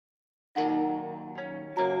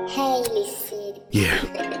Hey, listen. Yeah.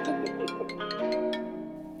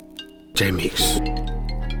 J Mix.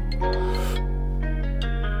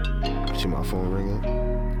 See my phone ringing?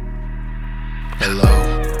 Hello.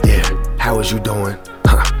 Yeah. How is you doing?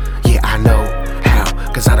 Yeah, I know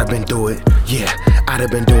how. Cause I done been through it. Yeah. I done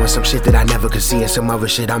been doing some shit that I never could see, and some other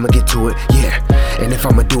shit I'ma get to it. Yeah. And if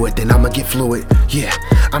I'ma do it, then I'ma get fluid. Yeah.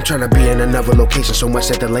 I'm tryna be in another location so much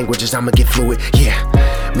that the languages I'ma get fluid. Yeah.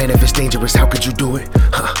 Man, if it's dangerous, how could you do it?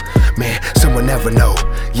 Man, someone never know.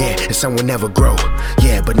 Yeah, and someone never grow.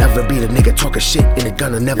 Yeah, but never be the nigga talking shit and it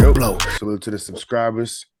gonna never blow. Salute to the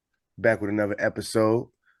subscribers. Back with another episode.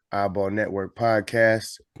 iBall Network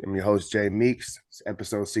Podcast. I'm your host, Jay Meeks. It's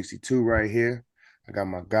episode 62 right here. I got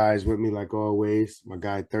my guys with me like always. My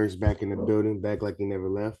guy Thirst back in the building, back like he never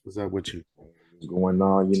left. What's up with you? What's going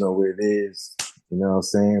on? You know what it is. You know what I'm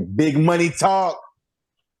saying? Big money talk.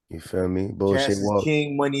 You feel me? Cash Bullshit is walk.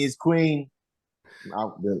 king, money is queen.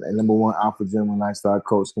 The number one alpha gym and lifestyle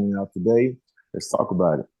coach coming out today. Let's talk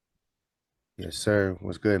about it. Yes, sir.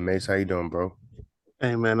 What's good, Mace? How you doing, bro?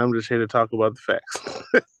 Hey, man, I'm just here to talk about the facts.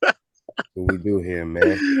 What we do here, man.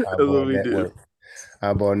 That's what we do.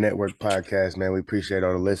 iBall Network Podcast, man. We appreciate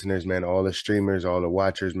all the listeners, man, all the streamers, all the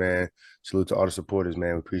watchers, man. Salute to all the supporters,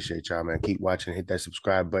 man. We appreciate y'all, man. Keep watching. Hit that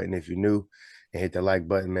subscribe button if you're new. And hit the like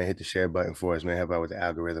button, man. Hit the share button for us, man. Help out with the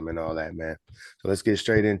algorithm and all that, man. So let's get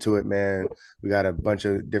straight into it, man. We got a bunch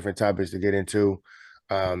of different topics to get into.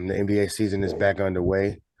 The NBA season is back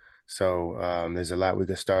underway. So there's a lot we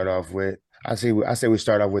can start off with. I say we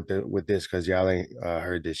start off with this because y'all ain't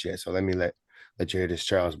heard this yet. So let you hear this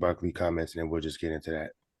Charles Barkley comments, and then we'll just get into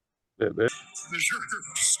that. Does your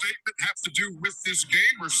statement have to do with this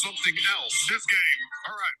game or something else? This game.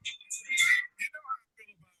 All right. You know how I feel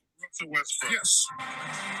about Russell Westbrook? Yes.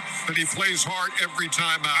 That he plays hard every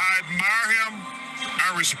time out. I admire him.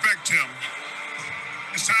 I respect him.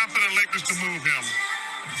 It's time for the Lakers to move him.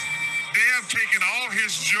 They have taken all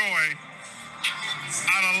his joy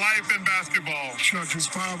out of life in basketball. Chuck, it's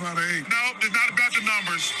 5 out of 8. No, it's not about the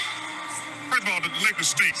numbers. First of all, the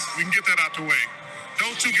Lakers stink. We can get that out the way.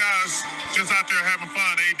 Those two guys just out there having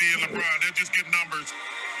fun, AD and LeBron. They're just getting numbers.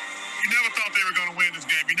 You never thought they were going to win this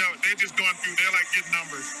game. You know, they're just going through. They're like getting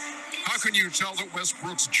numbers. How can you tell that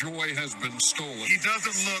Westbrook's joy has been stolen? He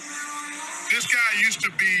doesn't look. This guy used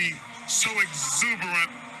to be so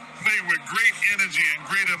exuberant, playing with great energy and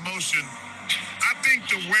great emotion. I think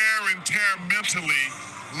the wear and tear mentally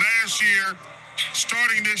last year,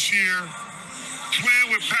 starting this year,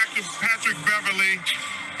 playing with Patrick Beverly,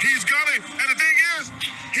 he's gonna, and the thing is,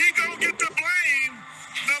 he gonna get the blame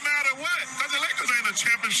no matter what. Because the Lakers ain't a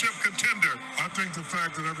championship contender. I think the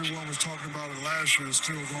fact that everyone was talking about it last year is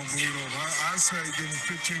still going to bleed over. I say give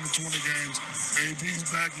him 15 to 20 games. AD's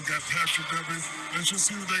back. You got Patrick Beverly. Let's just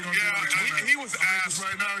see what they're going to do. He was asked.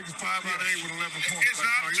 Right now, he's 5 out of 8 with 11 points. It's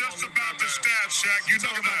not just about the stats, Shaq. You're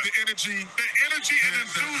talking about the energy and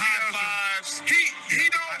enthusiasm. High fives. He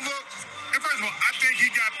don't look. And first of all, I think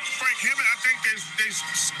he got Frank Hammond. I think they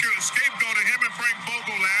scapegoated him and Frank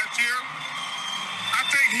Vogel last year. I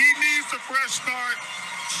think he needs a fresh start.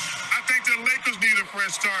 I think the Lakers need a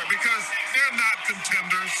fresh start because they're not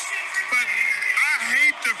contenders. But I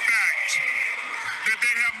hate the fact that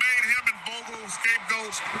they have made him and Vogel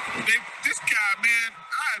scapegoats. This guy, man,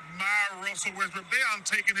 I admire Russell Westbrook. They are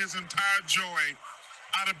taking his entire joy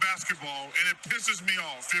out of basketball, and it pisses me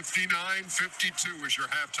off. 59-52 is your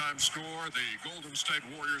halftime score. The Golden State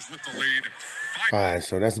Warriors with the lead. All right,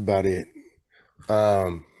 so that's about it.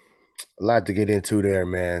 A lot to get into there,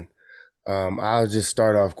 man. I'll just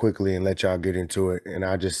start off quickly and let y'all get into it. And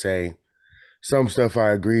I'll just say some stuff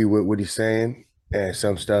I agree with what he's saying and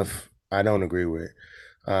some stuff I don't agree with.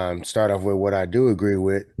 Start off with what I do agree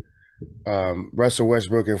with. Russell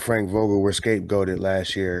Westbrook and Frank Vogel were scapegoated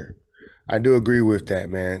last year. I do agree with that,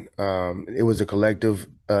 man. It was a collective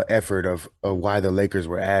effort of why the Lakers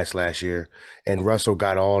were asked last year. And Russell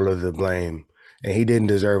got all of the blame. And he didn't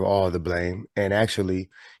deserve all the blame. And actually,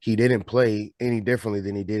 he didn't play any differently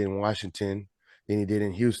than he did in Washington, than he did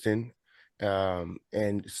in Houston.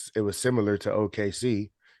 And it was similar to OKC,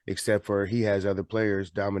 except for he has other players,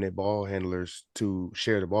 dominant ball handlers to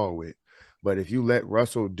share the ball with. But if you let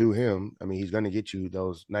Russell do him, I mean, he's going to get you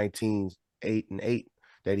those 19, 8, and 8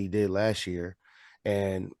 that he did last year.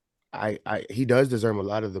 And he does deserve a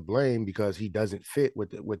lot of the blame because he doesn't fit with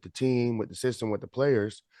the team, with the system, with the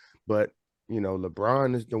players. But you know,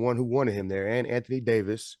 LeBron is the one who wanted him there, and Anthony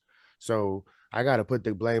Davis. So I got to put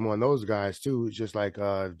the blame on those guys too. It's just like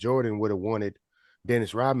if Jordan would have wanted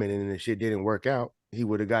Dennis Rodman and the shit didn't work out, he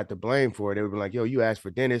would have got the blame for it. They would be like, yo, you asked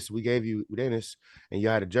for Dennis, we gave you Dennis, and you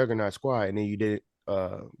had a juggernaut squad, and then you didn't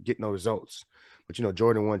get no results. But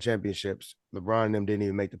Jordan won championships. LeBron and them didn't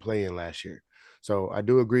even make the play-in last year. So I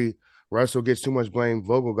do agree. Russell gets too much blame.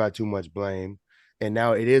 Vogel got too much blame, and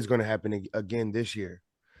now it is going to happen again this year.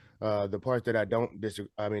 The part that I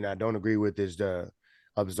don't agree with is the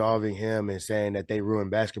absolving him and saying that they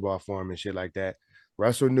ruined basketball for him and shit like that.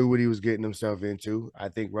 Russell knew what he was getting himself into. I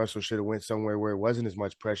think Russell should have went somewhere where it wasn't as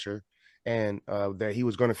much pressure and that he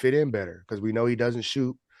was going to fit in better because we know he doesn't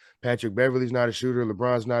shoot. Patrick Beverly's not a shooter.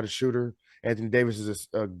 LeBron's not a shooter. Anthony Davis is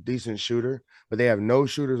a decent shooter, but they have no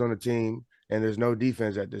shooters on the team and there's no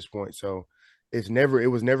defense at this point. So it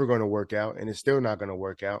was never going to work out, and it's still not going to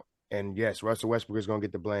work out. And yes, Russell Westbrook is going to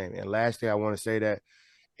get the blame. And lastly, I want to say that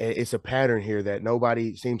it's a pattern here that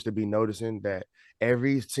nobody seems to be noticing, that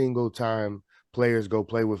every single time players go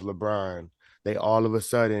play with LeBron, they all of a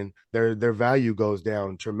sudden their value goes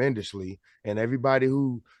down tremendously. And everybody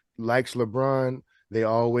who likes LeBron, they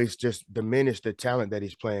always just diminish the talent that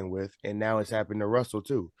he's playing with. And now it's happened to Russell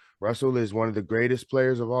too. Russell is one of the greatest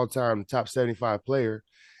players of all time, top 75 player.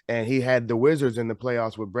 And he had the Wizards in the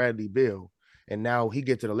playoffs with Bradley Beal. And now he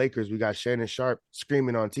gets to the Lakers. We got Shannon Sharp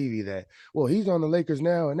screaming on TV that, well, he's on the Lakers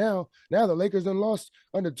now. And now the Lakers done lost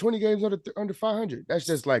under 20 games under 500. That's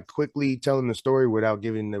just like quickly telling the story without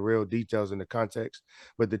giving the real details and the context.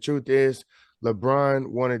 But the truth is, LeBron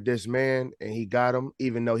wanted this man and he got him,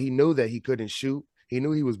 even though he knew that he couldn't shoot. He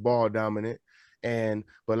knew he was ball dominant.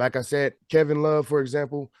 But like I said, Kevin Love, for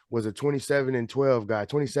example, was a 27-12 guy,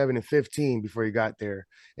 27-15 before he got there.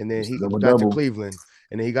 And then he got to Cleveland.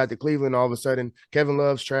 And then he got to Cleveland. All of a sudden, Kevin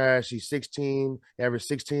Love's trash. He's 16, averaged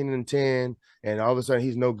 16 and 10. And all of a sudden,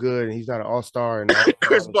 he's no good. And he's not an all-star. And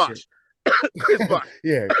Chris Bosh. Chris Bosh.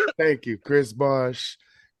 Yeah, thank you. Chris Bosh.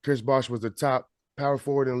 Chris Bosh was the top power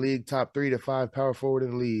forward in the league, top 3 to 5 power forward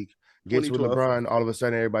in the league. Gets with LeBron, all of a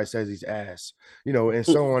sudden everybody says he's ass, and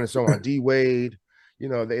so on and so on. D Wade,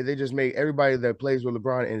 they just make everybody that plays with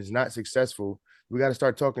LeBron and is not successful. We got to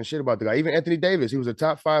start talking shit about the guy. Even Anthony Davis, he was a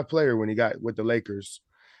top 5 player when he got with the Lakers.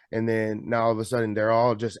 And then now all of a sudden they're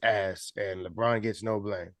all just ass and LeBron gets no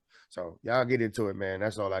blame. So y'all get into it, man.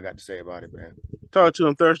 That's all I got to say about it, man. Talk to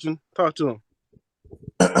him, Thurston. Talk to him.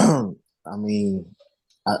 I mean,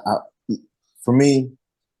 for me,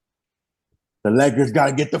 the Lakers got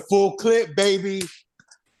to get the full clip, baby.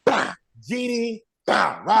 Bah! Genie,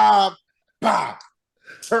 bah! Rob, bah!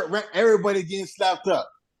 Everybody getting slapped up.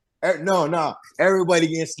 No. Everybody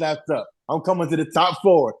getting slapped up. I'm coming to the top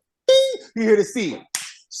 4. You here to see?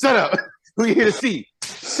 Shut up. Who you here to see?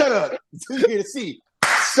 Shut up. Who you here to see?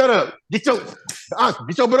 Shut up. Get your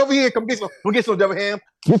butt over here. Come get some Devil Ham.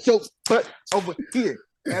 Get your butt over here.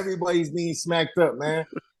 Everybody's being smacked up, man.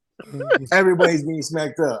 Everybody's being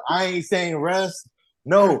smacked up. I ain't saying Russ.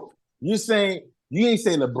 No, you ain't say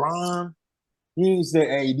LeBron. You ain't say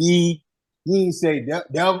AD. You ain't say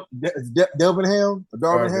Darvin Ham.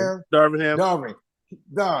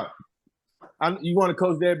 Dog. You want to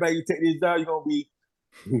coach everybody? You take this job, you're gonna be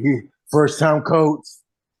first-time coach.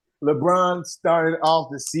 LeBron started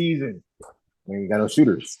off the season. Man, you got no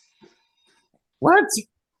shooters. What?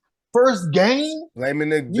 First game? Blaming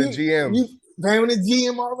the GM. You blaming the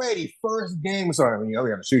GM already. First game. Sorry, we got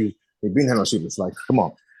no shooters. They've been having no shooters. Like, come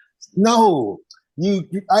on. No.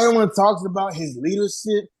 I don't want to talk about his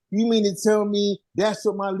leadership. You mean to tell me that's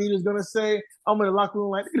what my leader's gonna say? I'm in the locker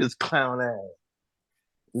room like, look at this clown ass.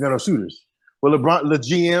 You got no shooters. Well, LeBron, the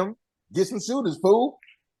GM, get some shooters, fool.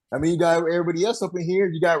 I mean, you got everybody else up in here.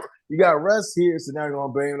 You got Russ here, so now you're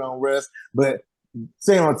gonna blame it on Russ. But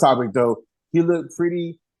staying on topic though, he looked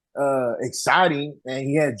pretty exciting, and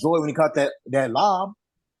he had joy when he caught that lob.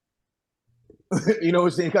 You know what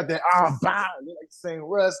I'm saying? He caught that like saying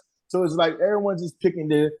Russ. So it's like everyone's just picking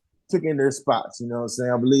their spots. You know what I'm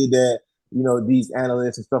saying? I believe that these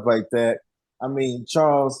analysts and stuff like that. I mean,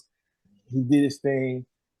 Charles, he did his thing.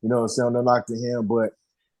 You know what I'm saying? No knock to him, but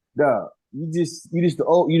you the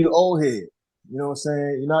old head. You know what I'm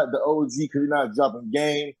saying? You're not the OG because you're not dropping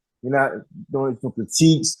game. You're not doing some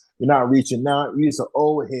critiques. You're not reaching out. You're just an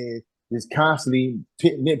old head just constantly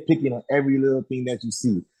nitpicking on every little thing that you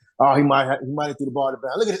see. Oh, he might have threw the ball to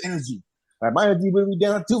bounds. Look at his energy. Like, my energy would be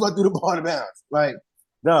down too if I threw the ball to bounds. Like,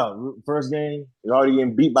 first game, you're already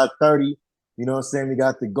getting beat by 30. You know what I'm saying? We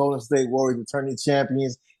got the Golden State Warriors returning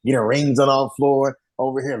champions, getting rings on our floor,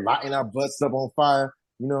 over here lighting our butts up on fire.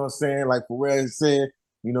 You know what I'm saying? Like Pharrell said,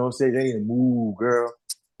 you know what I'm saying? They need to move, girl.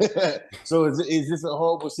 So it's just a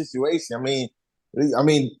horrible situation. I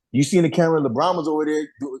mean, you seen the camera, LeBron was over there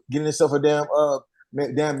getting himself a damn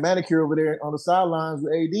manicure over there on the sidelines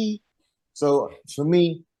with AD. So for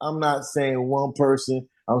me, I'm not saying one person.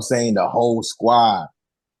 I'm saying the whole squad.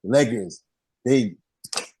 Lakers,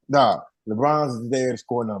 LeBron's there to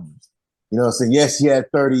score numbers. You know what I'm saying? Yes, he had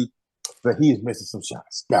 30, but he was missing some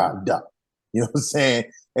shots. God, duh. You know what I'm saying?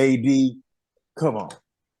 AD, come on.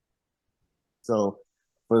 So,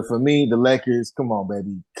 for me, the Lakers, come on,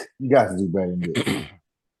 baby. You guys do better than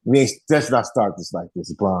this. Let's not start this like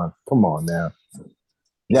this, LeBron. Come on now.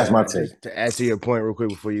 That's my take. Just to add to your point real quick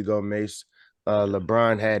before you go, Mace,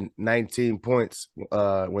 LeBron had 19 points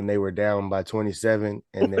when they were down by 27,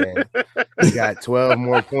 and then he got 12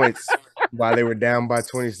 more points while they were down by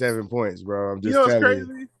 27 points, bro. I'm just what's telling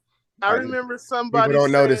crazy? you. I remember somebody People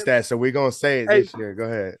don't saying, notice that, so we're going to say it this year. Go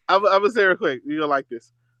ahead. I was there real quick. You're going to like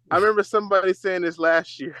this. I remember somebody saying this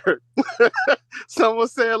last year. Someone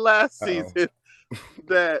said last season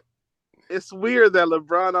that it's weird that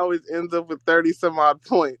LeBron always ends up with 30 some odd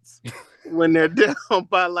points when they're down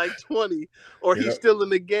by like 20, or he's still in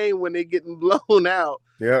the game when they're getting blown out.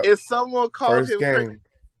 Yeah. And someone called First him game.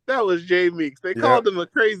 that was Jay Meeks. They called him a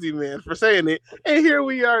crazy man for saying it. And here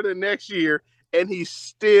we are the next year, and he's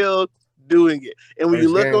still doing it. And when you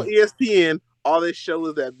look on ESPN, all they show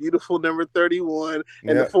is that beautiful number 31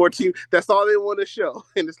 and the 14. That's all they want to show.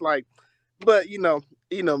 And it's like, but you know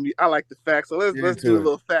me, I like the facts. So let's do a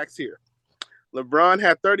little facts here. LeBron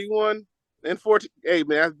had 31 and 14. Hey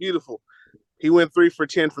man, that's beautiful. He went 3 for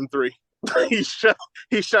 10 from 3. he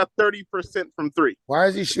shot 30% from 3. Why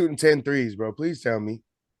is he shooting 10 threes, bro? Please tell me.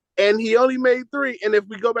 And he only made 3. And if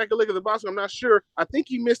we go back and look at the box, I'm not sure. I think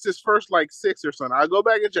he missed his first like 6 or something. I'll go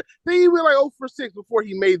back and check. I think he went like 0 for 6 before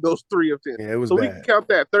he made those 3 of 10. Yeah, it was so bad. We can count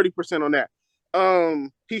that 30% on that.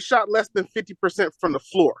 He shot less than 50% from the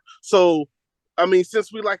floor. So, I mean,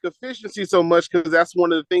 since we like efficiency so much, because that's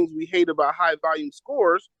one of the things we hate about high volume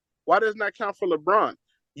scores, why doesn't that count for LeBron?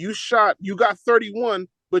 You got 31,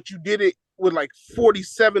 but you did it with like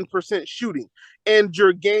 47% shooting. And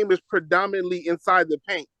your game is predominantly inside the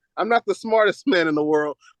paint. I'm not the smartest man in the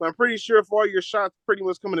world, but I'm pretty sure if all your shots pretty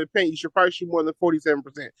much come in the paint, you should probably shoot more than 47%.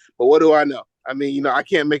 But what do I know? I mean, I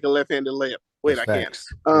can't make a left-handed layup. Wait, I can't.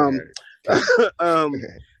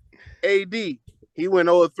 AD, he went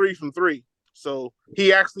 0-3 from 3. So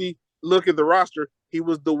he actually, look at the roster, he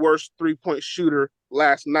was the worst three-point shooter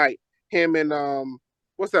last night. Him and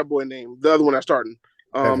what's that boy name? The other one that's starting.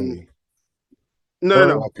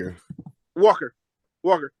 No.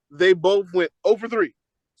 Walker. They both went 0 for 3.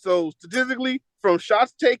 So statistically, from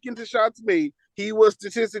shots taken to shots made, he was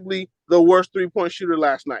statistically the worst three-point shooter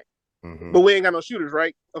last night. Mm-hmm. But we ain't got no shooters,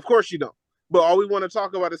 right? Of course you don't. But all we want to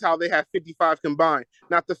talk about is how they had 55 combined,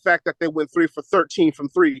 not the fact that they went 3 for 13 from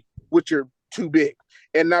 3, which are too big,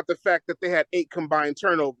 and not the fact that they had 8 combined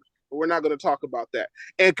turnovers. But we're not going to talk about that.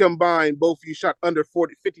 And combined, both of you shot under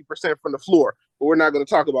 50% from the floor, but we're not going to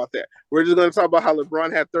talk about that. We're just going to talk about how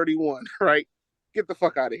LeBron had 31, right? Get the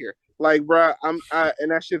fuck out of here. Like, bro, and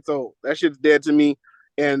that shit's old. That shit's dead to me.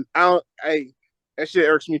 And that shit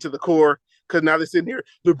irks me to the core, because now they're sitting here,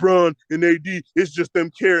 LeBron and AD, it's just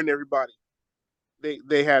them carrying everybody.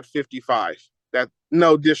 They had 55. That,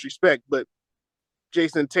 no disrespect, but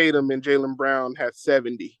Jason Tatum and Jaylen Brown had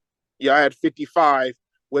 70. Y'all had 55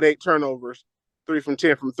 with 8 turnovers, 3 from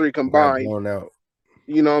 10 from 3 combined. Blown out.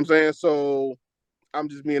 You know what I'm saying? So I'm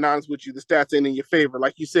just being honest with you. The stats ain't in your favor.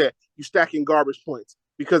 Like you said, you stacking garbage points,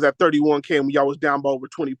 because that 31 came when y'all was down by over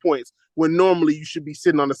 20 points, when normally you should be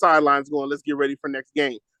sitting on the sidelines going, let's get ready for next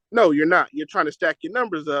game. No, you're not. You're trying to stack your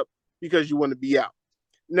numbers up because you want to be out.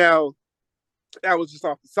 Now, that was just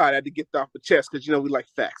off the side. I had to get that off the chest because, we like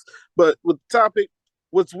facts. But with the topic,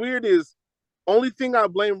 what's weird is only thing I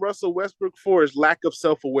blame Russell Westbrook for is lack of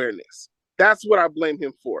self-awareness. That's what I blame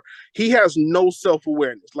him for. He has no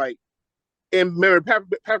self-awareness. Like, and remember, Pat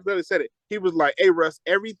Beverly said it. He was like, hey, Russ,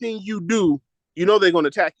 everything you do, they're going to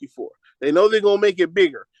attack you for. They know they're going to make it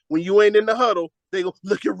bigger. When you ain't in the huddle, they go,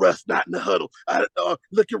 look at Russ not in the huddle.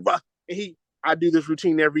 Look at Russ. And I do this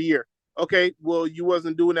routine every year. Okay, well, you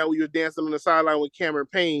wasn't doing that when you were dancing on the sideline with Cameron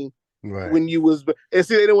Payne. Right. When you was, and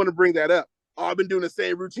see, they didn't want to bring that up. Oh, I've been doing the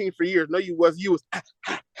same routine for years. No, you was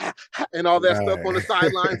and all that stuff on the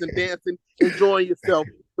sidelines and dancing, enjoying yourself.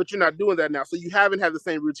 But you're not doing that now. So you haven't had the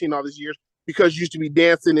same routine all these years because you used to be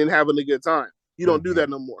dancing and having a good time. You don't do that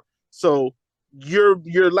no more. So your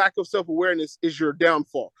lack of self-awareness is your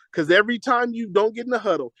downfall. Because every time you don't get in the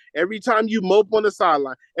huddle, every time you mope on the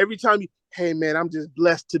sideline, every time hey man, I'm just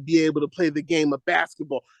blessed to be able to play the game of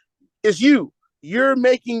basketball. It's you. You're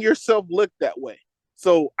making yourself look that way.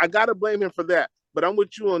 So I gotta blame him for that. But I'm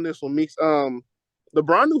with you on this one, Meeks.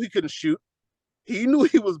 LeBron knew he couldn't shoot. He knew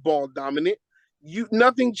he was ball dominant.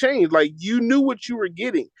 Nothing changed. Like, you knew what you were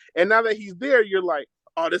getting. And now that he's there, you're like,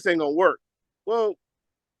 oh, this ain't gonna work. Well,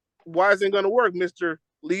 why isn't it gonna work, Mr.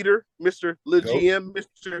 Leader, Mr. GM,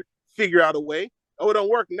 Mr. Figure out a way? Oh, it don't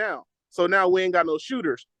work now. So now we ain't got no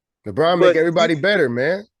shooters. LeBron make But everybody better,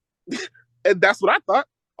 man. and that's what I thought.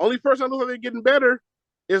 Only person I know they're getting better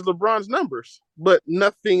is LeBron's numbers, but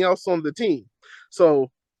nothing else on the team.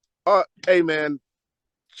 So, hey man,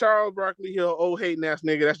 Charles Barkley Hill, old hating ass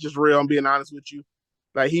nigga. That's just real. I'm being honest with you.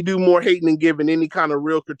 Like he do more hating than giving any kind of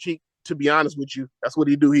real critique. To be honest with you, that's what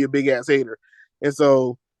he do. He a big ass hater. And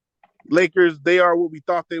so, Lakers, they are what we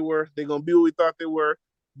thought they were. They're gonna be what we thought they were.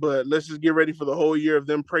 But let's just get ready for the whole year of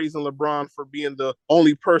them praising LeBron for being the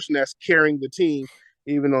only person that's carrying the team,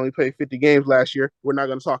 even though he played 50 games last year. We're not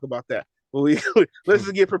going to talk about that. But let's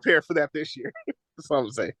just get prepared for that this year. That's all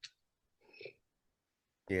I'm saying.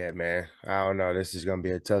 Yeah, man. I don't know. This is gonna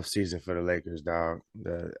be a tough season for the Lakers, dog.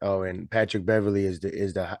 And Patrick Beverly is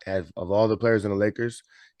of all the players in the Lakers,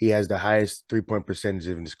 he has the highest 3-point percentage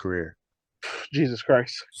in his career. Jesus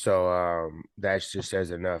Christ. So that just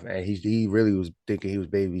says enough. And he really was thinking he was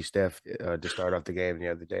baby Steph to start off the game the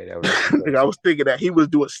other day. That was I was thinking that he was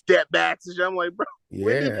doing step backs. I'm like, bro,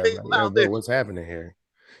 when did yeah, they allow this? what's happening here?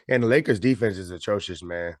 And the Lakers defense is atrocious,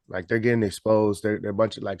 man. Like they're getting exposed. They're a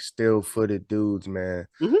bunch of like still-footed dudes, man.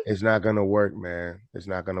 Mhm. It's not gonna work, man. It's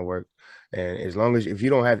not gonna work. And as long as if you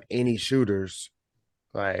don't have any shooters,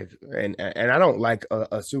 like and I don't like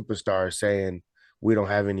a superstar saying we don't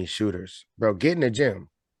have any shooters, bro. Get in the gym.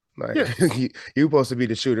 Like Yeah. you supposed to be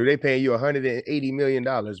the shooter. They paying you $180 million,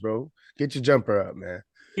 bro. Get your jumper up, man.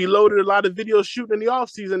 He loaded a lot of videos shooting in the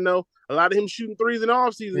offseason, though. A lot of him shooting threes in the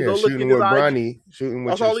offseason. Yeah, Go look shooting at his with IG. Bronny, shooting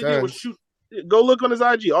with That's your all he did was sons. shoot. Go look on his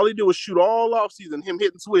IG. All he did was shoot all offseason, him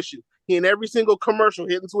hitting swishing. He in every single commercial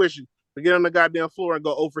hitting swishing. To get on the goddamn floor and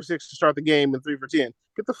go 0 for 6 to start the game and 3 for 10.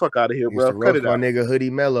 Get the fuck out of here, Used bro. to Cut roast it my out. nigga Hoodie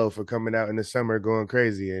Mello for coming out in the summer going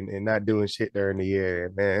crazy and not doing shit during the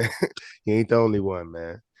year, man. He ain't the only one,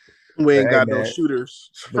 man. We But ain't hey, got no man.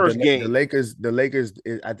 shooters. But First game. the Lakers,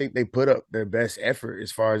 I think they put up their best effort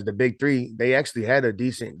as far as the big three. They actually had a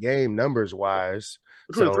decent game numbers wise.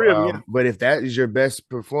 Between the So, three of them, yeah. but if that is your best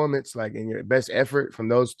performance, like in your best effort from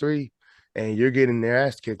those three, and you're getting their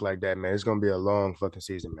ass kicked like that, man, it's gonna be a long fucking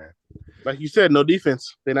season, man. Like you said, no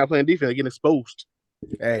defense. They're not playing defense. They're getting exposed.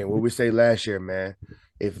 Hey, what we say last year, man.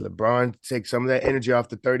 If LeBron takes some of that energy off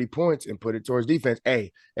the 30 points and put it towards defense,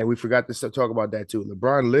 hey, and we forgot to talk about that too.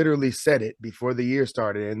 LeBron literally said it before the year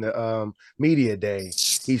started in the media day.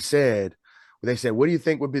 He said, they said, what do you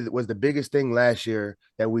think was the biggest thing last year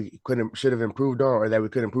that we should have improved on or that we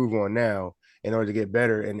could improve on now in order to get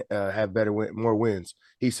better and have more wins?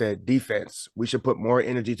 He said, defense. We should put more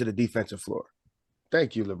energy to the defensive floor.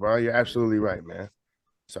 Thank you, LeBron. You're absolutely right, man.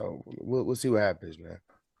 So we'll see what happens, man.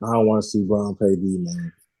 I don't want to see Brown play D,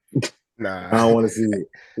 man. Nah, I don't want to see it.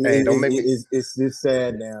 Hey, don't make me. It's just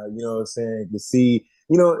sad now. You know what I'm saying? To see,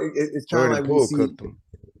 it's kind of Jordan like Poole cooked him.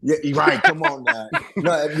 Yeah, right. Come on now.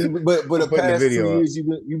 No, I mean, but the Putting the past 2 video up. years,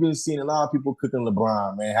 you've been seeing a lot of people cooking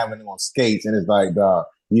LeBron, man, having him on skates, and it's like, dog,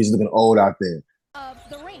 he's looking old out there. Of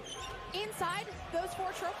the rink. Inside, those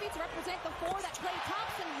 4 trophies represent the 4 that Klay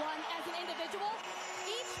Thompson won as an individual.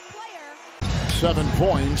 Each player 7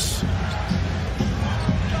 points.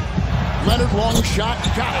 Leonard, long shot,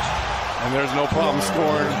 got it. And there's no problem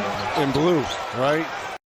scoring in blue, right?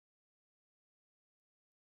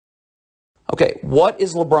 Okay, what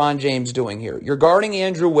is LeBron James doing here? You're guarding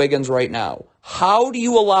Andrew Wiggins right now. How do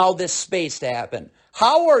you allow this space to happen?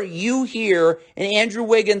 How are you here and Andrew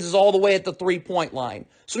Wiggins is all the way at the 3-point line?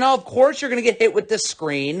 So now, of course, you're going to get hit with this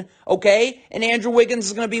screen, okay? And Andrew Wiggins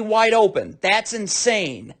is going to be wide open. That's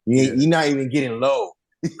insane. You're not even getting low.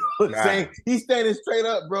 You know what I'm Nah. saying? He's standing straight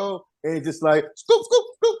up, bro, and it's just like, scoop, scoop,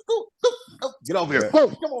 scoop, scoop, scoop. Oh, get over here. Yeah.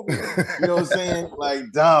 Come over here. You know what I'm saying?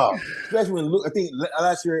 Like, dog. Especially when Luke, I think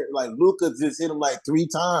last year, like, Luka just hit him like 3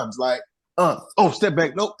 times. Like, step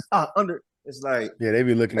back. Nope. Under. It's like, Yeah, they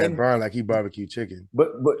be looking at Bron like he barbecue chicken. but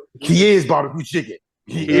he is barbecue chicken.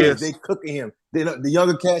 He Yes. is. They cooking him. The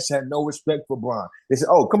younger cats have no respect for Bron. They say,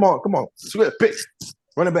 "Oh, come on, Swift, pick,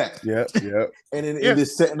 run it back." Yep. And then Yeah. it's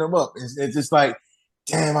just setting them up. It's just like,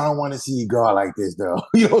 damn, I don't want to see you go out like this, though.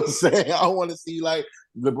 You know what I'm saying? I want to see like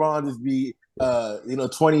LeBron just be,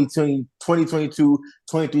 2022,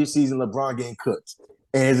 23 season LeBron getting cooked,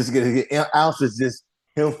 and it's just gonna get ounces just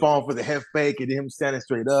him falling for the head fake and then him standing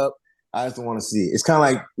straight up. I just don't want to see it. It's kind of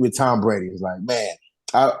like with Tom Brady. It's like, man,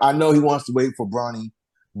 I know he wants to wait for Bronny,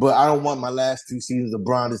 but I don't want my last 2 seasons of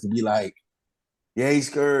Bron just to be like, yeah,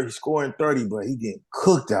 he's scoring 30, but he getting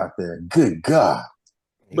cooked out there. Good God.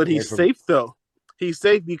 But he's safe, though. He's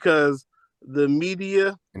safe because the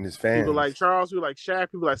media, And his fans. people like Charles, people like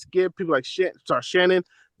Shaq, people like Skip, people like Shannon,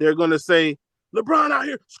 they're going to say, LeBron out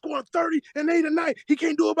here scoring 30 and 8 a night. He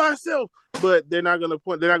can't do it by himself. But they're not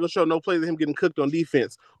gonna show no plays of him getting cooked on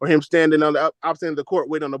defense or him standing on the opposite end of the court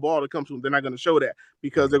waiting on the ball to come to him. They're not gonna show that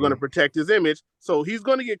because they're gonna protect his image. So he's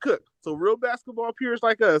gonna get cooked. So real basketball purists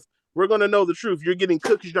like us, we're gonna know the truth. You're getting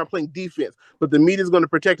cooked because you're not playing defense. But the media's gonna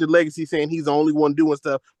protect his legacy, saying he's the only one doing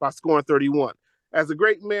stuff by scoring 31. As a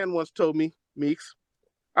great man once told me, Meeks,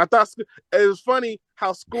 I thought it was funny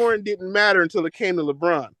how scoring didn't matter until it came to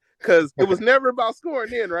LeBron. Because it was never about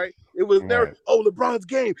scoring then, right? It was never, oh, LeBron's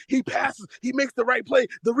game. He passes. He makes the right play,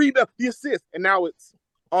 the rebound, the assist. And now it's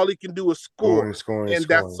all he can do is score. And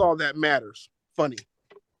that's all that matters. Funny.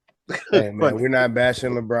 Hey, man, we're not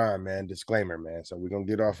bashing LeBron, man. Disclaimer, man. So we're going to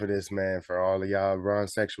get off of this, man, for all of y'all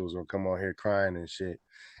LeBron sexuals will come on here crying and shit.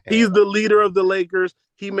 And he's the leader of the Lakers.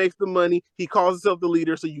 He makes the money. He calls himself the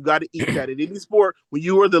leader, so you got to eat that. In any sport, when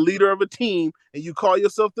you are the leader of a team and you call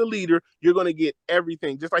yourself the leader, you're going to get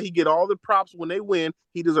everything. Just like he get all the props when they win,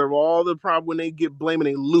 he deserves all the props when they get blamed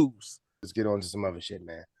and they lose. Let's get on to some other shit,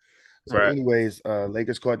 man. So anyways,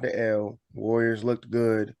 Lakers caught the L. Warriors looked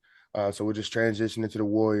good. So we'll just transition into the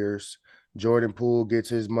Warriors. Jordan Poole gets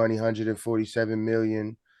his money, $147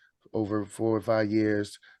 million over 4 or 5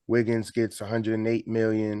 years. Wiggins gets $108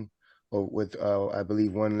 million with I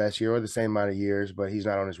believe one last year or the same amount of years, but he's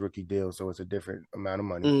not on his rookie deal, so it's a different amount of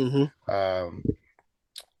money.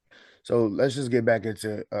 So let's just get back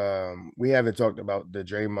into we haven't talked about the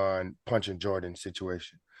Draymond punching Jordan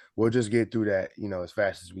situation. We'll just get through that, as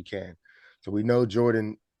fast as we can. So we know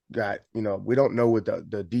Jordan got, we don't know what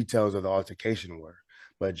the details of the altercation were,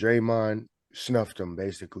 but Draymond snuffed him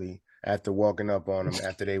basically after walking up on him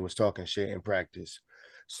after they was talking shit in practice.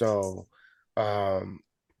 So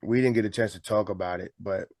we didn't get a chance to talk about it,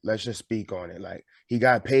 but let's just speak on it. Like, he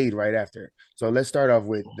got paid right after. So let's start off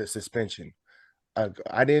with the suspension. I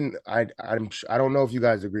don't know if you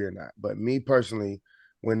guys agree or not, but me personally,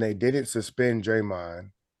 when they didn't suspend Draymond,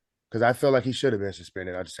 because I feel like he should have been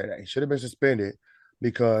suspended. I'll just say that. He should have been suspended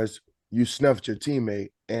because you snuffed your teammate.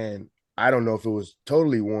 And I don't know if it was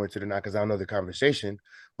totally warranted or not because I don't know the conversation,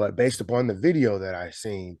 but based upon the video that I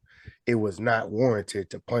seen, it was not warranted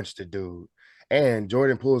to punch the dude. And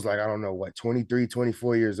Jordan Poole's like, I don't know, what, 23,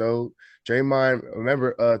 24 years old. Draymond,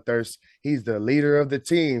 remember, Thirst, he's the leader of the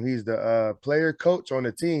team. He's the player coach on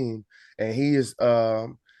the team. And he's a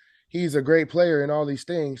great player in all these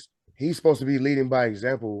things. He's supposed to be leading by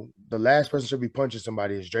example. The last person should be punching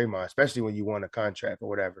somebody is Draymond, especially when you won a contract or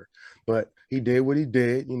whatever. But he did what he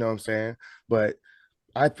did, you know what I'm saying? But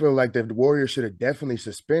I feel like the Warriors should have definitely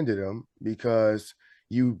suspended him because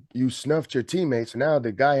you snuffed your teammates. Now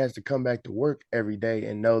the guy has to come back to work every day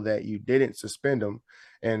and know that you didn't suspend him.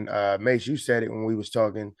 And Mace, you said it when we was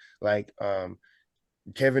talking, like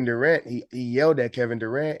Kevin Durant, he yelled at Kevin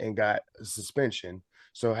Durant and got a suspension.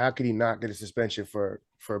 So how could he not get a suspension for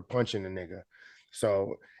punching the nigga?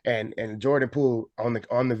 So and Jordan Poole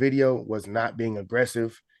on the video was not being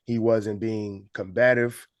aggressive. He wasn't being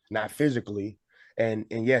combative, not physically. And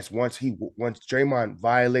yes, once Draymond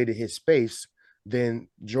violated his space, then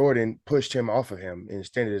Jordan pushed him off of him and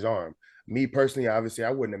extended his arm. Me personally, obviously, I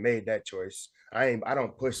wouldn't have made that choice. I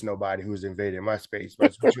don't push nobody who's invading my space.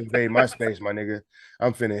 But once you invade my space, my nigga,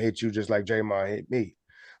 I'm finna hit you just like Draymond hit me.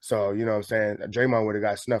 So, you know what I'm saying? Draymond would have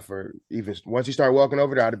got snuffed for even once he started walking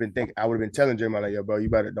over there, I would have been telling Draymond, like, yo, bro, you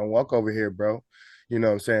better don't walk over here, bro. You know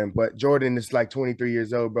what I'm saying? But Jordan is like 23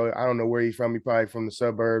 years old, bro. I don't know where he's from. He probably from the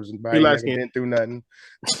suburbs and probably never been through nothing.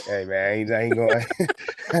 Hey, man, I ain't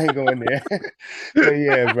going there. But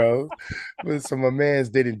yeah, bro. But so my mans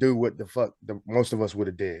didn't do what the fuck most of us would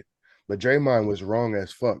have did. But Draymond was wrong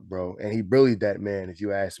as fuck, bro. And he bullied that man, if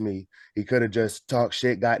you ask me. He could have just talked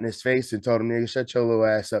shit, got in his face, and told him, nigga, shut your little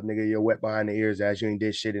ass up, nigga. You're wet behind the ears, ass. You ain't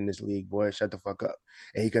did shit in this league, boy. Shut the fuck up.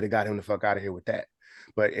 And he could have got him the fuck out of here with that.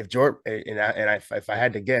 But if Jordan, if I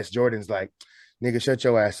had to guess, Jordan's like, nigga, shut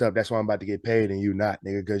your ass up. That's why I'm about to get paid and you not,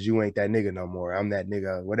 nigga, because you ain't that nigga no more. I'm that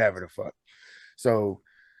nigga, whatever the fuck. So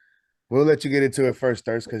we'll let you get into it first,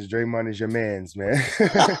 Thirst, because Draymond is your man's, man.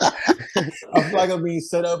 I feel like I'm being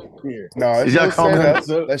set up here. No, it's no set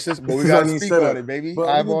up. Let's just, but we got to speak on it, baby.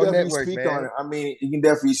 iBall Network, speak man. on it. I mean, you can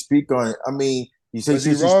definitely speak on it. I mean, you say was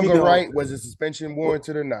he wrong or right? Was the suspension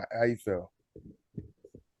warranted or not? How you feel?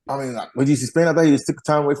 I mean, was he suspended? I thought he just took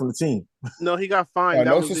time away from the team. No, he got fined.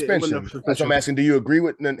 No suspension. That's what I'm asking. Do you agree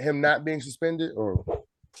with him not being suspended? Or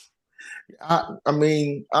I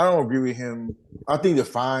mean, I don't agree with him. I think the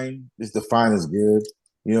fine is good.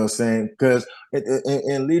 You know what I'm saying? Because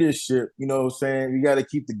in leadership, you know what I'm saying, you got to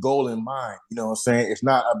keep the goal in mind. You know what I'm saying? It's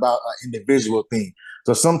not about an individual thing.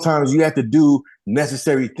 So sometimes you have to do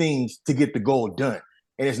necessary things to get the goal done.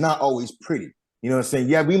 And it's not always pretty. You know what I'm saying?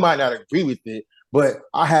 Yeah, we might not agree with it, but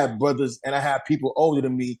I have brothers and I have people older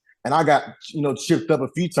than me, and I got, chipped up a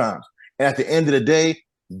few times. And at the end of the day,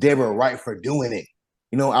 they were right for doing it.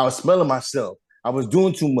 I was smelling myself. I was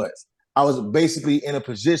doing too much. I was basically in a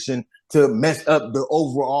position to mess up the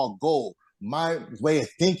overall goal. My way of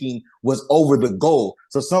thinking was over the goal.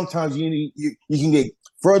 So sometimes you can get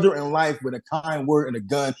further in life with a kind word and a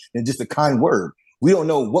gun than just a kind word. We don't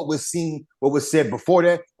know what was seen, what was said before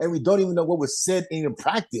that, and we don't even know what was said in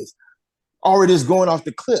practice. Already just going off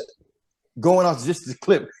the clip, going off just the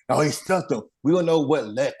clip. Oh, he stuffed him. We don't know what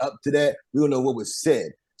led up to that. We don't know what was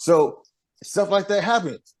said. So stuff like that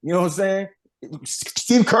happens. You know what I'm saying?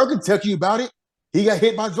 Steve Kerr can tell you about it. He got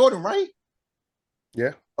hit by Jordan, right?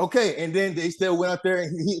 Yeah. Okay, and then they still went out there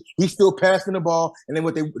and he still passing the ball, and then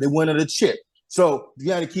they wanted a chip. So you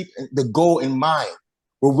got to keep the goal in mind.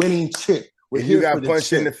 We're winning chip. If you got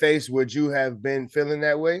punched in the face, would you have been feeling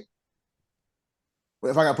that way?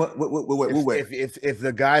 If I got put, what way? If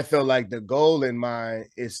the guy felt like the goal in mind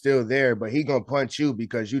is still there, but he gonna punch you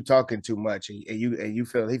because you talking too much, and he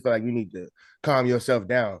feel like you need to calm yourself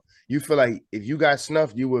down. You feel like if you got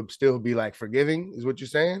snuffed, you would still be like forgiving, is what you're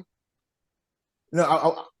saying?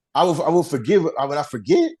 No, I will forgive. When I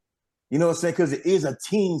forget, you know what I'm saying? Because it is a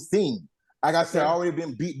team thing. Like I said, I already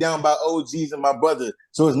been beat down by OGs and my brother,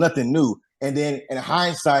 so it's nothing new. And then in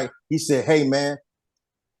hindsight, he said, "Hey man,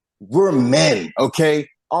 we're men, okay?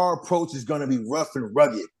 Our approach is gonna be rough and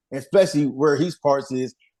rugged, and especially where his parts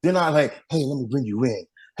is. They're not like, hey, let me bring you in.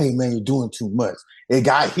 Hey man, you're doing too much. It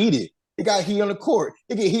got heated. It got heated on the court.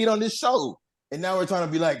 It get heated on this show." And now we're trying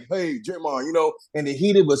to be like, hey, DRAYMOND, and the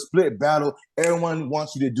heated but split battle, everyone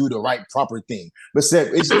wants you to do the right, proper thing. But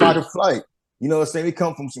said it's fight or flight. You know what I'm saying? We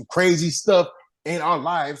come from some crazy stuff in our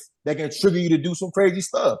lives that can trigger you to do some crazy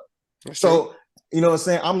stuff. So, you know what I'm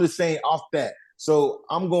saying? I'm just saying off that. So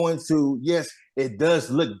I'm going to, yes, it does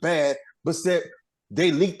look bad, but said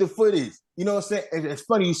they leaked the footage. You know what I'm saying? And it's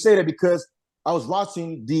funny you say that because I was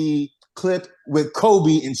watching the clip with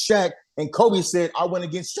Kobe and Shaq, and Kobe said, I went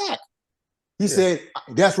against Shaq. He said,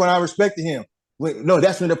 that's when I respected him.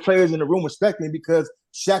 That's when the players in the room respected him because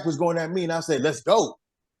Shaq was going at me, and I said, let's go.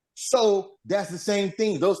 So that's the same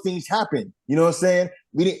thing. Those things happen. You know what I'm saying?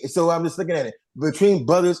 So I'm just looking at it. Between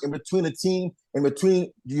brothers and between the team and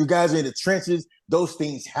between you guys in the trenches, those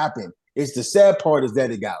things happen. It's the sad part is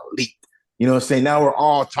that it got leaked. You know what I'm saying? Now we're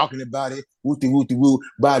all talking about it, woo.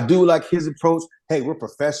 But I do like his approach. Hey, we're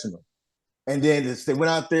professional. And then they went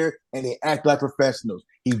out there and they act like professionals.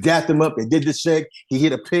 He dapped them up. They did the shake. He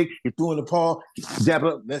hit a pick. He threw in the ball. Dap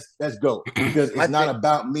up. Let's go. Because it's not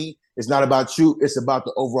about me. It's not about you. It's about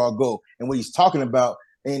the overall goal. And what he's talking about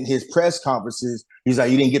in his press conferences, he's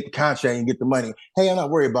like, you didn't get the contract, you didn't get the money. Hey, I'm not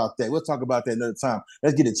worried about that. We'll talk about that another time.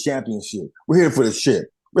 Let's get a championship. We're here for the ship.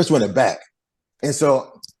 Let's run it back. And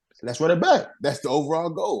so let's run it back. That's the overall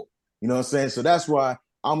goal. You know what I'm saying? So that's why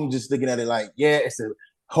I'm just looking at it like, yeah, it's a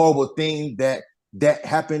horrible thing that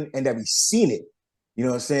happened and that we've seen it. You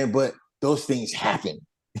know what I'm saying? But those things happen.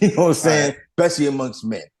 You know what I'm saying? Especially amongst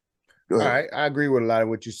men. All right, I agree with a lot of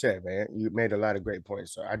what you said, man. You made a lot of great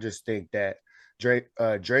points. So I just think that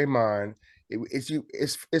DRAYMOND,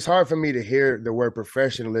 it's hard for me to hear the word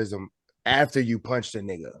professionalism after you punch the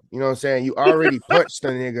nigga. You know what I'm saying? You already punched the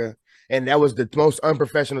nigga, and that was the most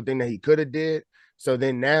unprofessional thing that he could have did. So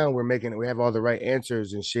then now we have all the right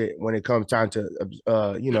answers and shit when it comes time to,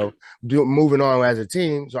 moving on as a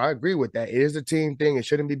team. So I agree with that. It is a team thing. It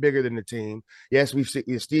shouldn't be bigger than the team. Yes, we've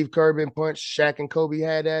seen Steve Kerr been punched. Shaq and Kobe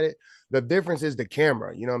had at it. The difference is the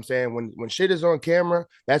camera. You know what I'm saying? When shit is on camera,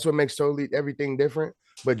 that's what makes totally everything different.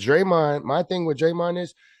 But DRAYMOND, my thing with DRAYMOND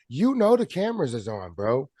is, the cameras is on,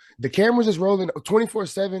 bro. The cameras is rolling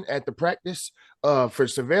 24/7 at the practice for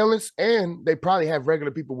surveillance, and they probably have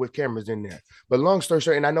regular people with cameras in there. But long story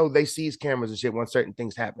short, and I know they seize cameras and shit when certain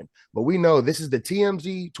things happen, but we know this is the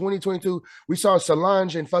TMZ 2022. We saw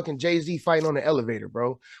Solange and fucking Jay-Z fighting on the elevator,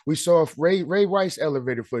 bro. We saw Ray Rice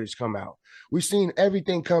elevator footage come out. We've seen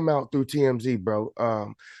everything come out through TMZ, bro.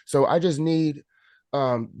 So I just need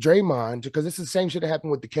DRAYMOND, because it's the same shit that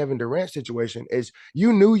happened with the Kevin Durant situation, is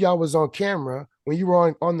you knew y'all was on camera when you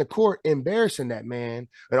were on the court embarrassing that man,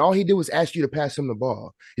 and all he did was ask you to pass him the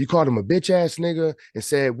ball. You called him a bitch ass nigga and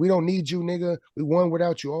said, we don't need you, nigga. We won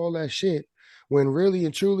without you, all that shit. When really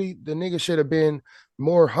and truly the nigga should have been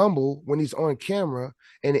more humble when he's on camera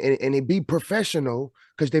and it be professional,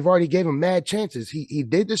 because they've already gave him mad chances. He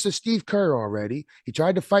did this to Steve Kerr already. He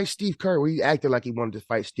tried to fight Steve Kerr. He acted like he wanted to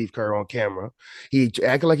fight Steve Kerr on camera. He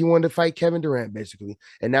acted like he wanted to fight Kevin Durant, basically.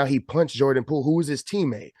 And now he punched Jordan Poole, who was his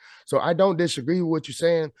teammate. So I don't disagree with what you're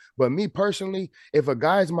saying. But me personally, if a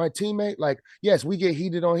guy's my teammate, like, yes, we get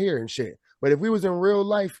heated on here and shit. But if we was in real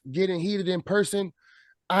life getting heated in person,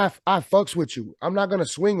 I fucks with you. I'm not gonna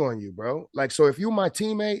swing on you, bro. Like, so if you my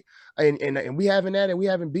teammate and we having that and we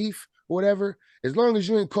having beef or whatever, as long as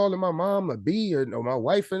you ain't calling my mom a B or my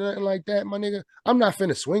wife or nothing like that, my nigga, I'm not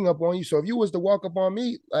finna swing up on you. So if you was to walk up on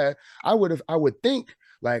me, I would think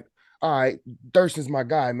like, all right, Thurston's my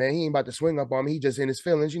guy, man. He ain't about to swing up on me. He just in his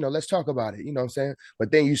feelings, let's talk about it. You know what I'm saying?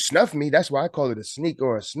 But then you snuff me. That's why I call it a sneak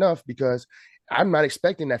or a snuff, because I'm not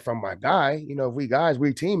expecting that from my guy. If we guys,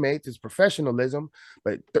 we teammates, it's professionalism.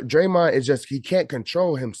 But Draymond is just, he can't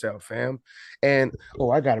control himself, fam. And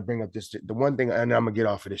I gotta bring up the one thing, and I'm gonna get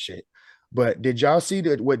off of this shit. But did y'all see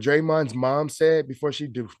what Draymond's mom said before she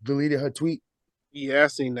deleted her tweet? Yeah, I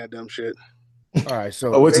seen that dumb shit. All right,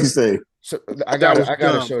 so what'd you say? So I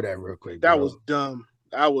gotta show that real quick. That bro. was dumb.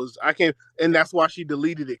 I can't, and that's why she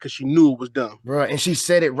deleted it, because she knew it was dumb, bro. And she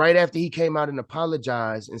said it right after he came out and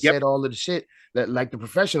apologized and said all of the shit that, like the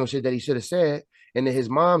professional shit that he should have said. And then his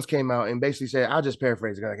mom's came out and basically said, I'll just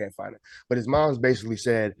paraphrase because I can't find it. But his mom's basically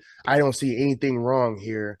said, I don't see anything wrong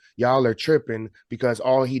here. Y'all are tripping because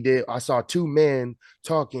all he did, I saw two men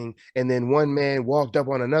talking, and then one man walked up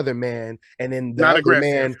on another man, and then the other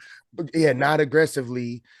man, not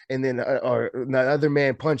aggressively, and then or the other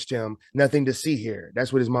man punched him. Nothing to see here.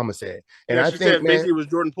 That's what his mama said. And I think, man, basically it was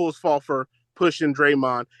Jordan Poole's fault for pushing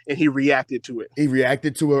Draymond, and he reacted to it. He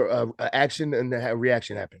reacted to a action, and the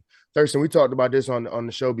reaction happened. Thurston, we talked about this on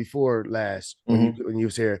the show before last when you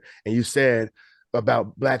was here, and you said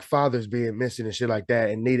about Black fathers being missing and shit like that,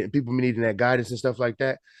 and people needing that guidance and stuff like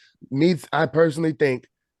that. I personally think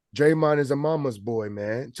Draymond is a mama's boy,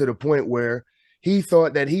 man, to the point where he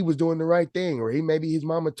thought that he was doing the right thing, or maybe his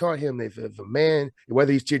mama taught him that if a man,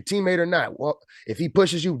 whether he's your teammate or not, well, if he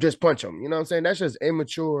pushes you, just punch him. You know what I'm saying? That's just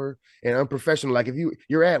immature and unprofessional. Like if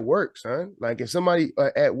you're at work, son, like if somebody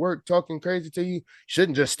at work talking crazy to you,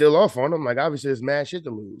 shouldn't just still off on them. Like obviously there's mad shit to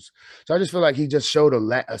lose. So I just feel like he just showed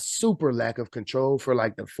a super lack of control for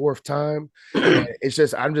like the fourth time. And it's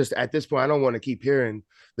just, I'm just at this point, I don't want to keep hearing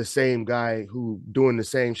the same guy who doing the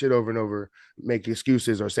same shit over and over make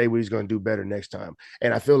excuses or say what he's going to do better next time.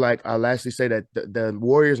 And I feel like I'll lastly say that the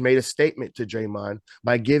Warriors made a statement to Draymond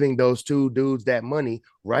by giving those two dudes that money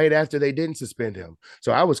right after they didn't suspend him.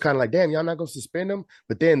 So I was kind of like, damn, y'all not going to suspend him?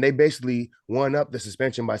 But then they basically won up the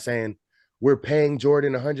suspension by saying, we're paying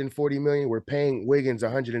Jordan 140 million, we're paying Wiggins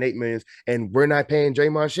 108 million, and we're not paying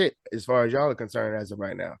Draymond shit as far as y'all are concerned as of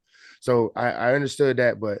right now. So I understood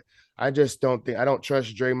that, but I just don't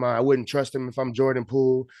trust Draymond. I wouldn't trust him if I'm Jordan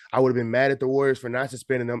Poole. I would have been mad at the Warriors for not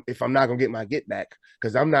suspending him if I'm not going to get my get back,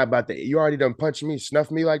 because I'm not about to, you already done punched me, snuffed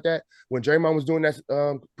me like that. When Draymond was doing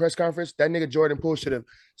that press conference, that nigga Jordan Poole should have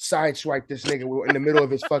sideswiped this nigga in the middle of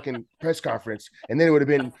his fucking press conference. And then it would have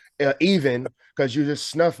been even, because you just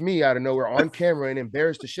snuffed me out of nowhere on camera and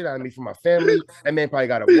embarrassed the shit out of me for my family. That man probably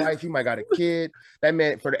got a wife. He might got a kid. That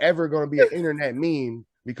man forever going to be an internet meme,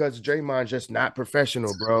 because Draymond's just not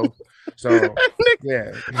professional, bro. So,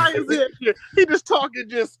 yeah. He just talking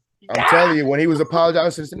just. I'm telling you, when he was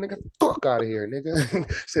apologizing, I said, nigga, fuck out of here,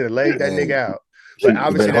 nigga. Should have laid that nigga out. But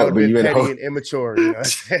obviously that would have been petty and immature, you know what I'm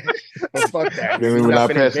saying? But fuck that. You're not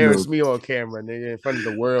gonna embarrass me on camera, nigga, in front of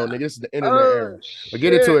the world, nigga. This is the internet era. But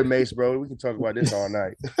get into it, Mace, bro. We can talk about this all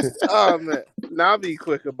night. Oh, man. Now I'll be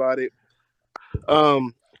quick about it.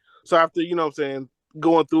 So after, you know what I'm saying,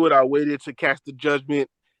 going through it, I waited to catch the judgment,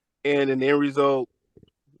 and in the end result,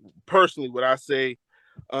 personally, what I say,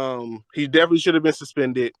 he definitely should have been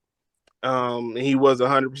suspended. And he was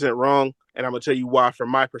 100% wrong, and I'm gonna tell you why from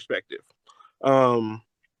my perspective.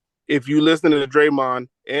 If you listen to Draymond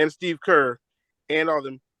and Steve Kerr and all of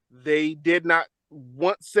them, they did not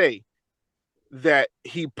once say that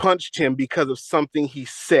he punched him because of something he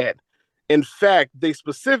said. In fact, they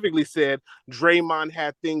specifically said Draymond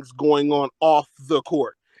had things going on off the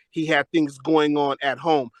court. He had things going on at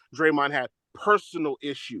home. Draymond had personal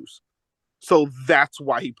issues. So that's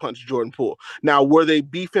why he punched Jordan Poole. Now, were they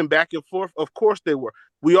beefing back and forth? Of course they were.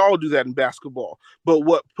 We all do that in basketball. But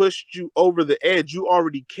what pushed you over the edge, you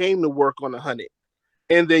already came to work on 100.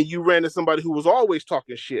 And then you ran into somebody who was always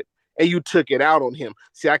talking shit, and you took it out on him.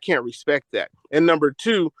 See, I can't respect that. And number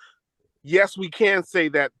two, yes, we can say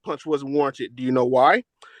that punch wasn't warranted. Do you know why?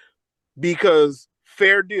 Because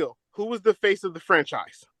fair deal. Who was the face of the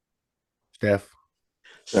franchise?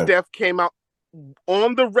 Steph came out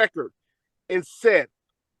on the record and said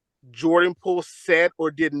Jordan Poole said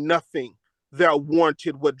or did nothing that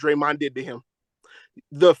warranted what Draymond did to him.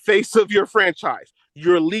 The face of your franchise,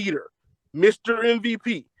 your leader, Mr.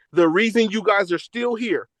 MVP, the reason you guys are still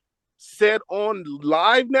here, said on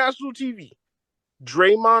live national TV,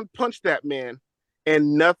 Draymond punched that man,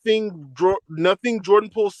 and nothing Jordan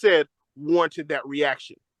Poole said warranted that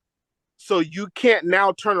reaction. So you can't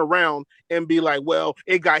now turn around and be like, well,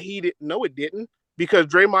 it got heated. No, it didn't, because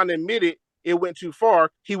Draymond admitted it went too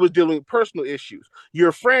far. He was dealing with personal issues.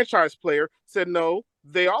 Your franchise player said, no,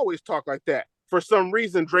 they always talk like that. For some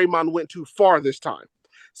reason, Draymond went too far this time.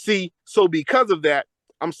 See, so because of that,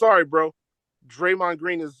 I'm sorry, bro. Draymond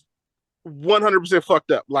Green is 100%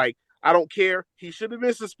 fucked up. Like, I don't care. He should have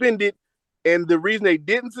been suspended. And the reason they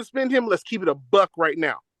didn't suspend him, let's keep it a buck right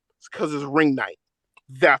now. It's because it's ring night.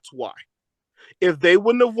 That's why. If they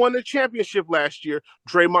wouldn't have won the championship last year,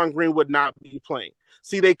 Draymond Green would not be playing.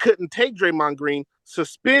 See, they couldn't take Draymond Green,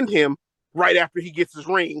 suspend him right after he gets his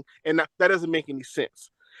ring, and that doesn't make any sense.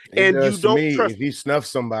 And you don't trust. If you snuff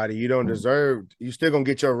somebody, you don't deserve. You still gonna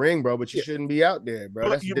get your ring, bro, but you shouldn't be out there, bro.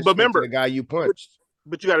 That's disrespect to the guy you punched.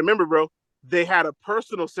 But you got to remember, bro, they had a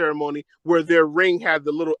personal ceremony where their ring had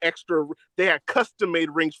the little extra. They had custom-made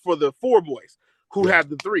rings for the 4 boys who had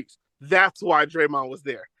the 3s. That's why Draymond was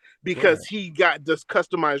there, because he got this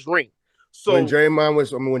customized ring. So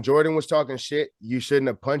when when Jordan was talking shit, you shouldn't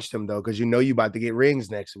have punched him though, because you know you about to get rings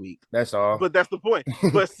next week. That's all. But that's the point.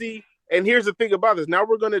 But see, and here's the thing about this. Now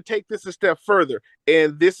we're going to take this a step further,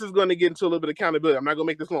 and this is going to get into a little bit of accountability. I'm not going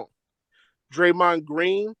to make this long. Draymond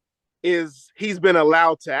Green he's been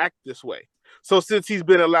allowed to act this way. So since he's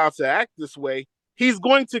been allowed to act this way, he's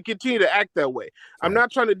going to continue to act that way. I'm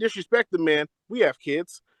not trying to disrespect the man. We have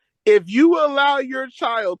kids. If you allow your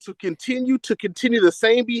child to continue the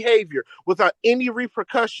same behavior without any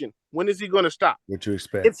repercussion, when is he going to stop? What you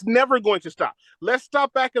expect? It's never going to stop. Let's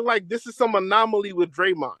stop acting like this is some anomaly with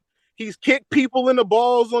Draymond. He's kicked people in the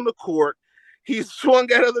balls on the court. He's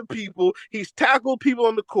swung at other people. He's tackled people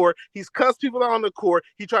on the court. He's cussed people out on the court.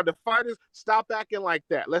 He tried to fight us. Stop acting like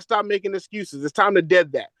that. Let's stop making excuses. It's time to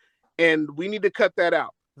dead that. And we need to cut that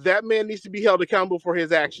out. That man needs to be held accountable for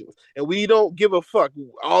his actions. And we don't give a fuck.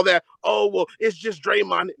 All that, oh, well, it's just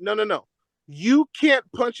Draymond. No. You can't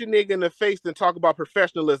punch a nigga in the face and talk about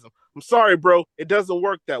professionalism. I'm sorry, bro. It doesn't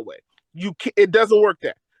work that way. It doesn't work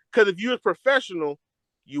that. Because if you was professional,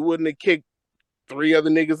 you wouldn't have kicked 3 other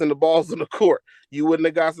niggas in the balls on the court. You wouldn't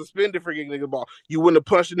have got suspended for kicking nigga ball. You wouldn't have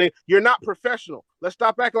punched a nigga. You're not professional. Let's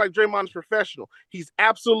stop acting like Draymond's professional. He's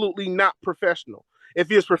absolutely not professional. If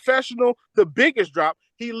he was professional, the biggest drop,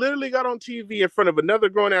 he literally got on TV in front of another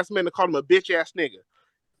grown-ass man to call him a bitch-ass nigga.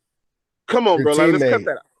 Come on, bro. Let's cut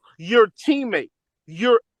that out. Your teammate.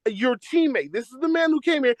 Your teammate. This is the man who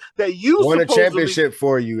came here that you won a championship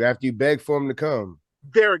for you after you begged for him to come.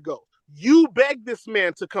 There it goes. You begged this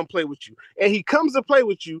man to come play with you, and he comes to play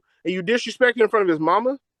with you, and you disrespect him in front of his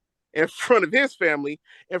mama, in front of his family,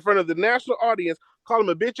 in front of the national audience, call him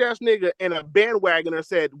a bitch-ass nigga, and a bandwagoner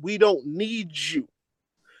said, we don't need you.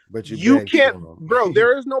 But you can't, bro,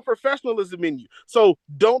 there is no professionalism in you. So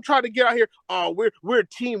don't try to get out here, oh, we're a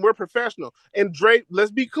team, we're professional. And Drake,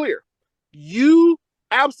 let's be clear. You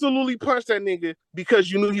absolutely punched that nigga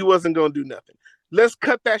because you knew he wasn't going to do nothing. Let's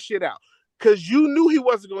cut that shit out. Because you knew he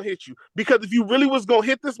wasn't going to hit you. Because if you really was going to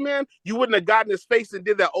hit this man, you wouldn't have gotten his face and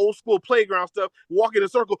did that old school playground stuff, walk in a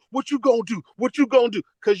circle. What you going to do? What you going to do?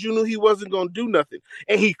 Because you knew he wasn't going to do nothing.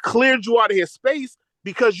 And he cleared you out of his space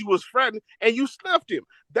because you was threatened and you snuffed him.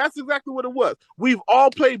 That's exactly what it was. We've all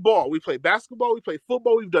played ball. We played basketball. We played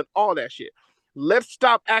football. We've done all that shit. Let's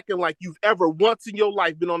stop acting like you've ever once in your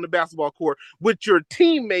life been on the basketball court with your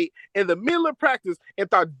teammate in the middle of practice and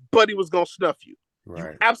thought Buddy was going to snuff you.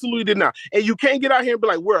 Right. You absolutely did not. And you can't get out here and be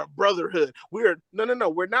like, we're a brotherhood. No,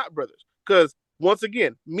 we're not brothers. Because once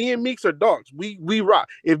again, me and Meeks are dogs. We rock.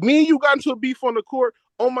 If me and you got into a beef on the court,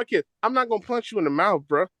 oh my kid, I'm not gonna punch you in the mouth,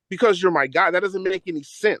 bro, because you're my guy. That doesn't make any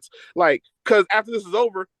sense. Like, because after this is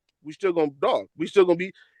over, we still gonna dog. We still gonna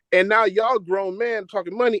be. And now y'all grown man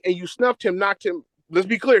talking money, and you snuffed him, knocked him. Let's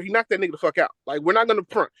be clear, he knocked that nigga the fuck out. Like, we're not gonna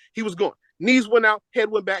front. He was gone. Knees went out,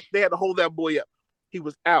 head went back. They had to hold that boy up. He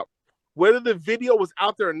was out. Whether the video was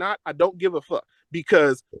out there or not, I don't give a fuck,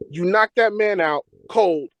 because you knocked that man out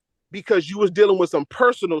cold because you was dealing with some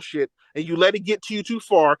personal shit and you let it get to you too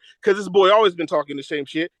far, because this boy always been talking the same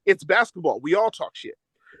shit. It's basketball. We all talk shit.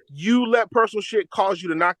 You let personal shit cause you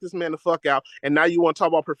to knock this man the fuck out, and now you want to talk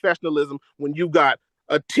about professionalism when you got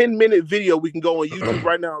a 10-minute video we can go on YouTube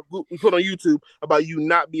right now, we put on YouTube about you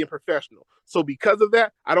not being professional. So because of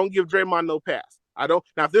that, I don't give Draymond no pass. I don't.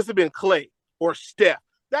 Now, if this had been Clay or Steph,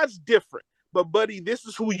 that's different. But, buddy, this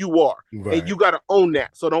is who you are. Right. And you got to own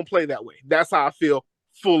that. So don't play that way. That's how I feel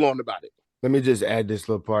full on about it. Let me just add this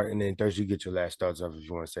little part, and then Thursday, you get your last thoughts off if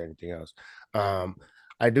you want to say anything else.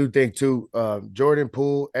 I do think, too, Jordan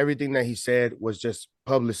Poole, everything that he said was just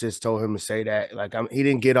publicist told him to say that. Like, he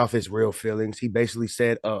didn't get off his real feelings. He basically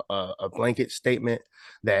said a blanket statement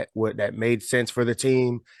that made sense for the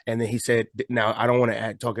team, and then he said, "Now I don't want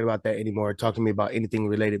to talking about that anymore. Talk to me about anything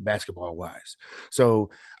related basketball wise." So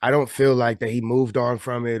I don't feel like that he moved on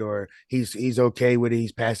from it, or he's okay with it.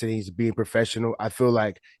 He's past it. He's being professional. I feel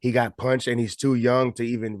like he got punched, and he's too young to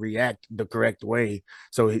even react the correct way.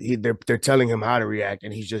 So they're telling him how to react,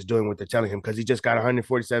 and he's just doing what they're telling him because he just got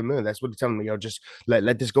 147 million. That's what they're telling me. Yo, just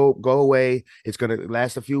let this go away. It's gonna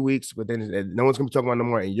last a few weeks, but then no one's gonna be talking about no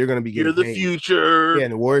more, and you're gonna be getting You're the paid. future. Yeah,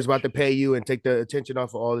 and the Warriors about to pay you and take the attention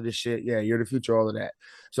off of all of this shit. Yeah, you're the future, all of that.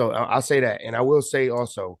 So I'll say that, and I will say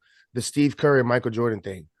also the Steve Kerr and Michael Jordan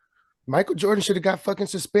thing. Michael Jordan should have got fucking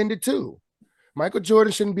suspended too. Michael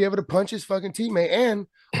Jordan shouldn't be able to punch his fucking teammate and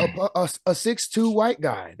a 6'2" white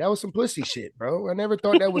guy. That was some pussy shit, bro. I never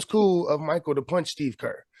thought that was cool of Michael to punch Steve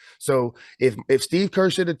Kerr. So if Steve Kerr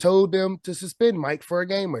should have told them to suspend Mike for a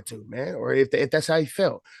game or two, man, or if that's how he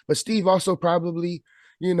felt. But Steve also probably,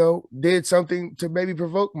 did something to maybe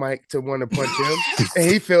provoke Mike to want to punch him. And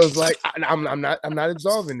he feels like I'm not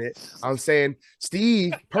absolving it. I'm saying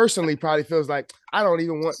Steve personally probably feels like I don't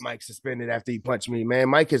even want Mike suspended after he punched me, man.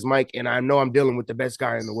 Mike is Mike, and I know I'm dealing with the best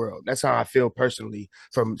guy in the world. That's how I feel personally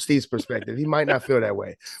from Steve's perspective. He might not feel that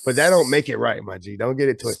way, but that don't make it right, my G. Don't get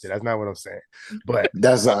it twisted. That's not what I'm saying. But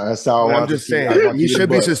that's how I'm just saying he should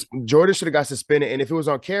be. Jordan should have got suspended, and if it was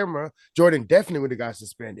on camera, Jordan definitely would have got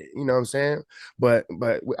suspended. You know what I'm saying? But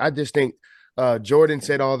I just think Jordan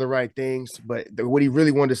said all the right things, but what he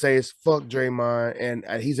really wanted to say is fuck Draymond,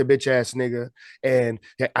 and he's a bitch ass nigga. And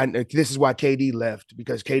this is why KD left,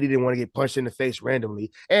 because KD didn't want to get punched in the face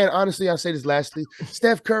randomly. And honestly, I'll say this lastly,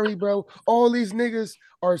 Steph Curry, bro, all these niggas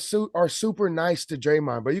are super nice to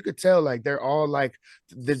Draymond, but you could tell like they're all like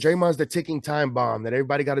the Draymond's the ticking time bomb that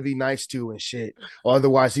everybody got to be nice to and shit.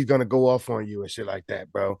 Otherwise, he's gonna go off on you and shit like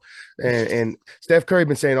that, bro. And Steph Curry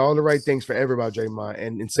been saying all the right things forever about Draymond,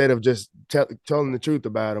 and instead of just telling the truth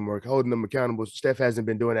about him or holding him accountable, Steph hasn't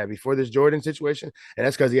been doing that before this Jordan situation, and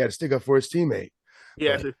that's because he had to stick up for his teammate.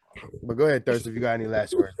 Yeah, but go ahead, Thirst, if you got any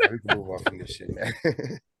last words, man. We can move on from this shit, man.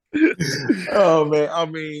 Oh man, I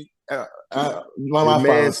mean, my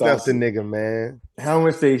man snuffed the nigga, man. How am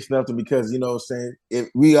I say snuffed him? Because you know what I'm saying, if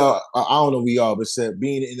we are, I don't know, we all, but said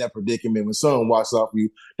being in that predicament when someone walks off you,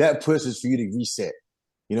 that pushes for you to reset.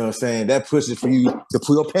 You know what I'm saying? That pushes for you to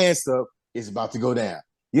pull your pants up. It's about to go down.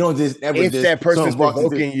 You don't just ever. If that person's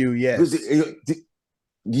provoking you, yes. If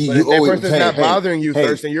that person's not bothering you,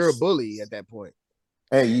 Thirst, and you're a bully at that point.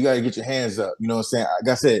 Hey, you got to get your hands up. You know what I'm saying?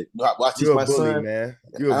 Like I said, watch this, my bully, son. Man.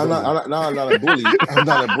 I'm not a bully. I'm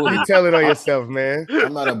not a bully. You tell it on yourself, man.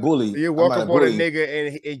 I'm not a bully. You walk up on a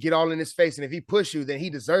nigga and get all in his face, and if he push you, then he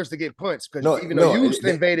deserves to get punched because even though you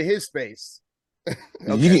invaded his space.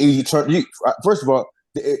 Okay. First of all,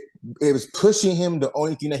 it was pushing him the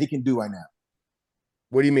only thing that he can do right now.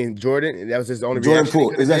 What do you mean, Jordan? That was his only Jordan reaction.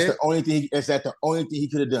 Poole. Is that the only thing? Is that the only thing he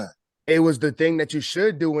could have done? It was the thing that you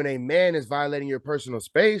should do when a man is violating your personal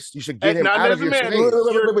space. You should get him out of your space. Your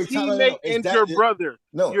teammate and your brother.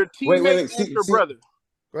 No, your teammate and your brother.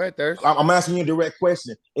 Go ahead, Thirst. I'm asking you a direct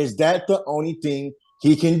question. Is that the only thing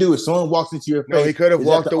he can do? If someone walks into your face, no, he could have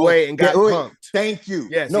walked away and got pumped. Thank you.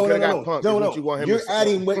 Yes, no, he could have got pumped. No. You're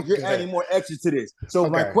adding more extra to this. So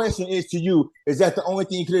my question is to you: is that the only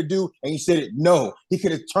thing he could have do? And you said it. No, he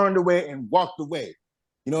could have turned away and walked away.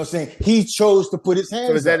 You know what I'm saying? He chose to put his hands up.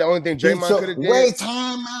 So is that the only thing Draymond could have did? Wait,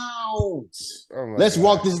 time out. Let's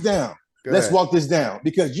walk this down. Let's walk this down.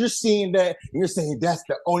 Because you're seeing that, and you're saying that's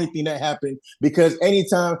the only thing that happened. Because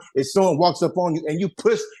anytime if someone walks up on you and you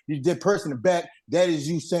push the person back, that is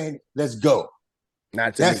you saying, let's go.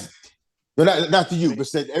 Not to me. Not to you, but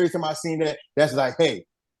every time I seen that, that's like, hey,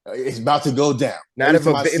 it's about to go down. Not if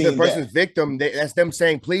the person's victim, that's them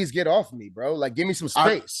saying, please get off me, bro. Like, give me some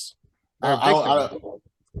space. But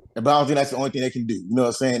I don't think that's the only thing they can do. You know what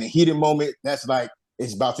I'm saying? In a heated moment, that's like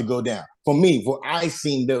it's about to go down. For me, I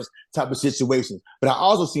seen those type of situations, but I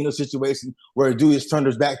also seen those situations where a dude has turned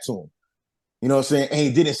his back to him. You know what I'm saying? And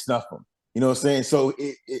he didn't snuff him. You know what I'm saying? So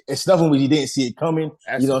it snuff him when he didn't see it coming.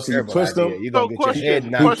 That's you know, so you pushed him. You're gonna get your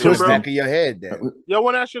head knocked in the back of your head. Then y'all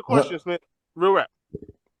want to ask you a question, Smith? Real rap.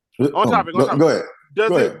 On topic. Go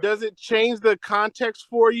ahead. Does it change the context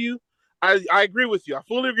for you? I agree with you. I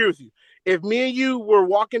fully agree with you. If me and you were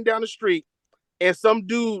walking down the street and some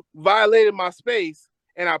dude violated my space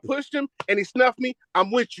and I pushed him and he snuffed me,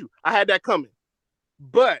 I'm with you. I had that coming.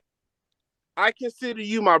 But I consider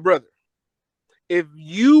you my brother. If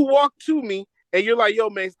you walk to me and you're like,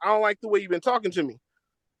 yo, man, I don't like the way you've been talking to me.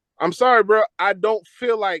 I'm sorry, bro. I don't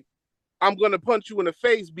feel like I'm going to punch you in the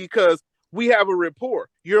face because We have a rapport.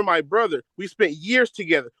 You're my brother. We spent years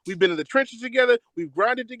together. We've been in the trenches together. We've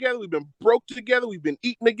grinded together. We've been broke together. We've been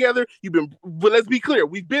eating together. But let's be clear,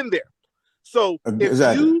 we've been there. So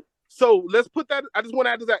exactly. So let's put that. I just want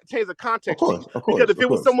to add that change the context to you. Of course, because if it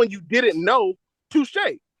was someone you didn't know, touche,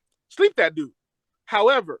 sleep that dude.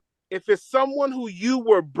 However, if it's someone who you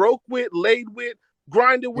were broke with, laid with,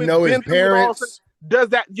 grinded with, his parents, does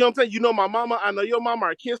that, you know what I'm saying? You know my mama, I know your mama,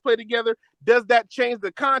 our kids play together. Does that change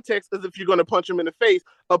the context as if you're going to punch him in the face,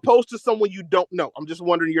 opposed to someone you don't know? I'm just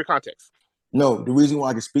wondering your context. No, the reason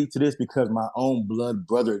why I can speak to this because my own blood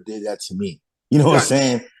brother did that to me. You know what I'm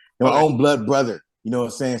saying? My own blood brother. You know what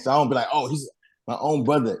I'm saying? So I don't be like, oh, he's my own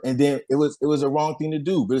brother. And then it was a wrong thing to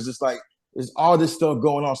do. But it's just like, there's all this stuff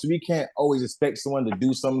going on. So we can't always expect someone to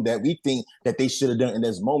do something that we think that they should have done in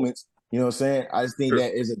those moments. You know what I'm saying? I just think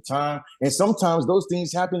that is a time. And sometimes those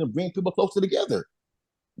things happen to bring people closer together.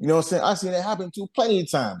 You know what I'm saying? I've seen it happen too plenty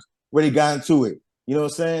of times where they got into it. You know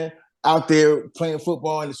what I'm saying? Out there playing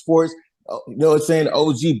football and the sports. You know what I'm saying? The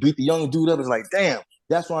OG beat the young dude up. It's like, damn,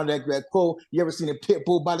 that's why that quote. You ever seen a pit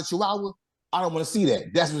bull by the chihuahua? I don't want to see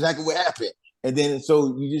that. That's exactly what happened. And then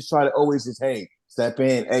so you just try to always just, hey, step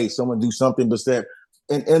in, hey, someone do something, but step.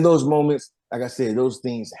 And in those moments, like I said, those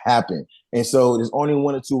things happen. And so there's only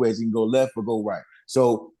one or two ways. You can go left or go right.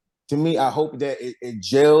 So to me, I hope that it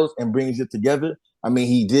gels and brings it together. I mean,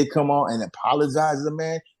 he did come on and apologize to the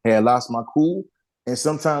man. Hey, I lost my cool. And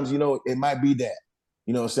sometimes, you know, it might be that.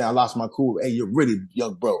 You know what I'm saying? I lost my cool. Hey, you're really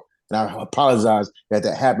young, bro. And I apologize that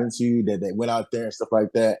happened to you, that went out there and stuff like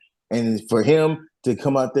that. And for him to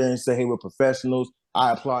come out there and say, hey, we're professionals,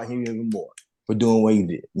 I applaud him even more for doing what he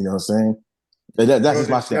did. You know what I'm saying? That's just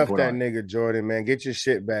my standpoint. That nigga, Jordan, man. Get your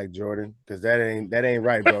shit back, Jordan, because that ain't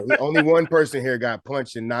right, bro. Only one person here got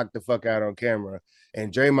punched and knocked the fuck out on camera.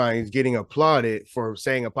 And Draymond is getting applauded for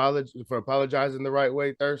apologizing the right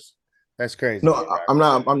way, Thirst. That's crazy. No,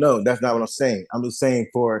 no, that's not what I'm saying. I'm just saying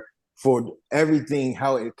for everything,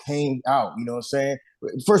 how it came out, you know what I'm saying?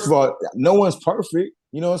 First of all, no one's perfect.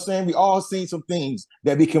 You know what I'm saying? We all seen some things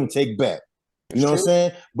that we can take back. You know what I'm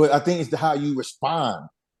saying? But I think it's how you respond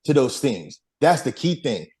to those things. That's the key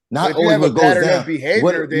thing. Not always what goes down. Of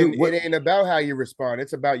behavior, then it ain't about how you respond.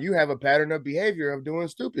 It's about you have a pattern of behavior of doing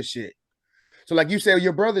stupid shit. So like you said,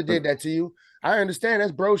 your brother did that to you. I understand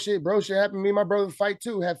that's bro shit. Bro shit happened to me. My brother fight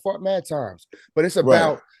too. Have fought mad times. But it's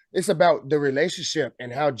about it's about the relationship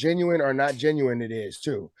and how genuine or not genuine it is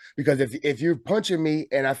too. Because if you're punching me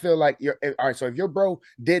and I feel like you're all right, so if your bro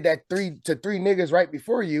did that 3 to 3 niggas right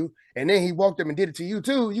before you, and then he walked up and did it to you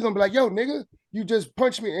too, you're gonna be like, yo, nigga, you just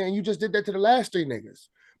punched me and you just did that to the last 3 niggas.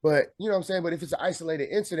 But you know what I'm saying? But if it's an isolated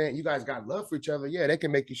incident, you guys got love for each other. Yeah, they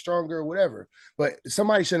can make you stronger or whatever. But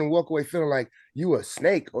somebody shouldn't walk away feeling like you a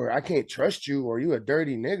snake or I can't trust you or you a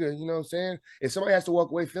dirty nigga. You know what I'm saying? If somebody has to walk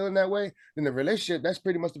away feeling that way, then the relationship, that's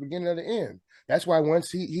pretty much the beginning of the end. That's why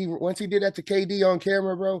once he did that to KD on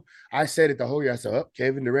camera, bro, I said it the whole year. I said, oh,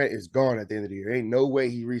 Kevin Durant is gone at the end of the year. Ain't no way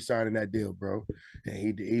he re-signing that deal, bro.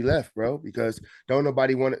 And he left, bro, because don't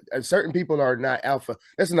nobody want to. Certain people are not alpha.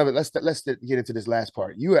 That's another. Let's get into this last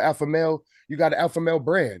part. You an alpha male. You got an alpha male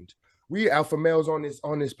brand. We alpha males on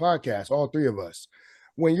this podcast. All 3 of us.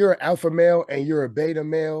 When you're an alpha male and you're a beta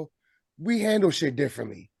male, we handle shit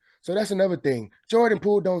differently. So that's another thing. Jordan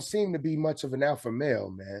Poole don't seem to be much of an alpha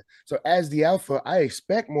male, man. So as the alpha, I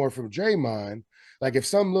expect more from Draymond. Like if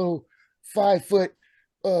some little 5 foot,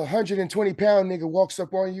 120 pound nigga walks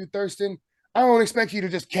up on you, Thurston, I don't expect you to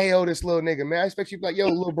just KO this little nigga, man. I expect you to be like, yo,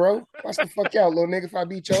 little bro, watch the fuck out, little nigga, if I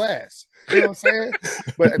beat your ass. You know what I'm saying?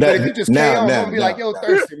 But if you just KO, I'm going to be like, yo,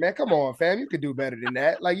 Thurston, man, come on, fam. You could do better than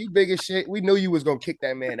that. Like, you big as shit. We knew you was going to kick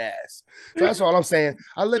that man ass. So that's all I'm saying.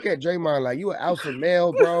 I look at Draymond like you an alpha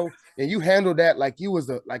male, bro, and you handled that like you was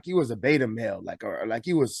a beta male, or like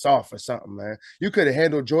you was soft or something, man. You could have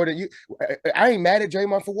handled Jordan. I ain't mad at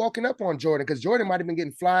Draymond for walking up on Jordan because Jordan might have been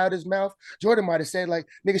getting fly out his mouth. Jordan might have said like,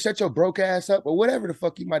 nigga, shut your broke ass up or whatever the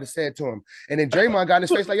fuck he might have said to him. And then Draymond got in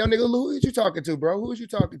his face like, yo, nigga, who is you talking to, bro? Who is you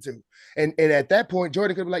talking to? And at that point,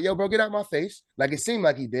 Jordan could be like, yo, bro, get out my face. Like it seemed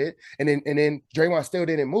like he did. And then Draymond still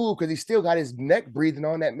didn't move because he still got his neck breathing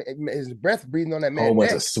on that, his breath breathing on that man's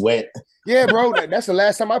neck. Of sweat. Yeah, bro. That's the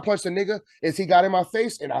last time I punched a nigga is he got in my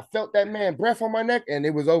face and I felt that man breath on my neck and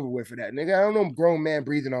it was over with for that nigga. I don't know grown man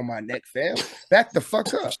breathing on my neck, fam. Back the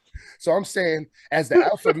fuck up. So I'm saying as the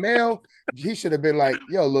alpha male, he should have been like,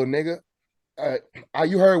 yo, little nigga,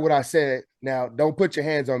 you heard what I said. Now, don't put your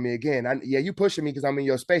hands on me again. You pushing me because I'm in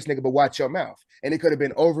your space, nigga, but watch your mouth. And it could have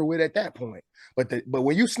been over with at that point. But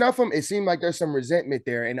when you snuff him, it seemed like there's some resentment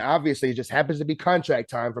there. And obviously, it just happens to be contract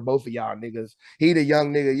time for both of y'all niggas. He the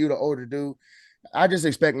young nigga, you the older dude. I just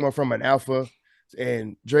expect more from an alpha.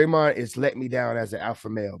 And Draymond is let me down as an alpha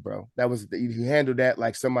male, bro. You handled that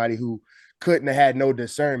like somebody who couldn't have had no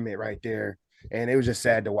discernment right there. And it was just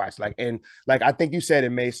sad to watch. Like I think you said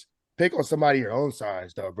it, Mace. Pick on somebody your own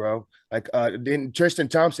size, though, bro. Like, then Tristan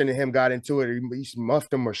Thompson and him got into it. Or he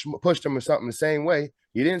muffed him or pushed him or something the same way.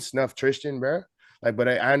 You didn't snuff Tristan, bro. Like, but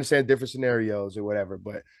I understand different scenarios or whatever.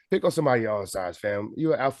 But pick on somebody your own size, fam.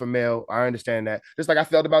 You're an alpha male. I understand that. Just like I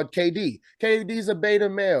felt about KD. KD's a beta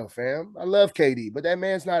male, fam. I love KD, but that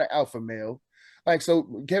man's not an alpha male. Like, so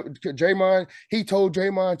Draymond, he told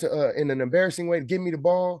Draymond to in an embarrassing way to give me the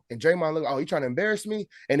ball, and Draymond looked, oh, he trying to embarrass me,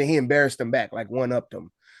 and then he embarrassed him back, like one-upped him.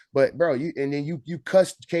 But bro, you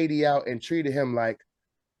cussed KD out and treated him like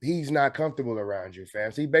he's not comfortable around you,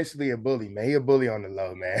 fam. So he basically a bully, man. He a bully on the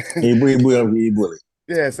low, man. He bully.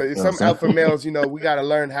 Yeah, so some alpha males, we got to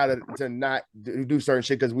learn how to not do certain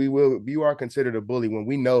shit because you are considered a bully when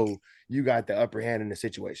we know you got the upper hand in the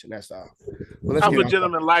situation. That's all. Well,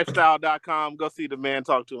 AlphaGentlemanLifestyle.com. Go see the man,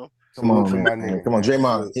 talk to him. Come on, man. Come on,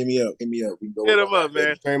 Draymond. Hit me up. We can go hit him up,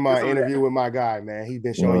 man. Draymond, interview with my guy, man. He's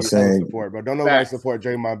been showing you some support, bro. Don't nobody support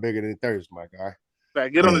Draymond bigger than Thirst, my guy.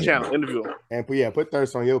 Back, get on the channel, interview him. And put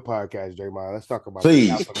Thirst on your podcast, Draymond. Let's talk about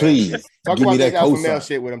please. Talk about this alpha male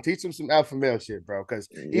shit with him. Teach him some alpha male shit, bro. Because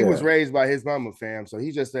he was raised by his mama, fam. So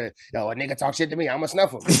he just said, "Yo, a nigga talk shit to me, I'ma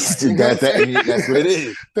snuff him." That's what it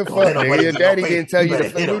is. The fuck, nigga. Your daddy didn't tell you.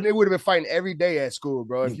 They would have been fighting every day at school,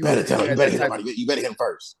 bro. You better tell him. You better hit him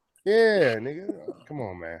first. Yeah, nigga. Come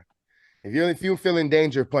on, man. If you feel in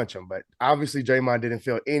danger, punch him. But obviously, Draymond didn't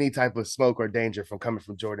feel any type of smoke or danger from coming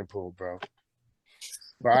from Jordan Poole, bro.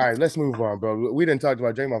 But all right, let's move on, bro. We didn't talk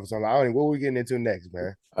about Draymond for so long. What are we getting into next,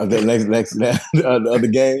 man? The next the other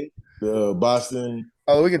game, Boston.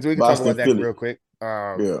 Oh, we can talk about that Philly. real quick.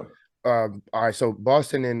 Yeah. All right, so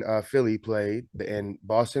Boston and Philly played, and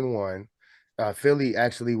Boston won. Philly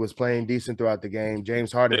actually was playing decent throughout the game.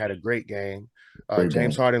 James Harden had a great game.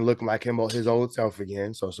 James Harden looked like his old self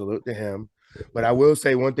again, so salute to him. But I will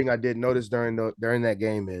say one thing I did notice during that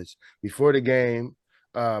game is before the game,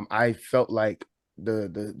 I felt like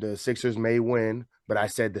the Sixers may win, but I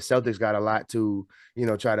said the Celtics got a lot to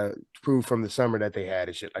try to prove from the summer that they had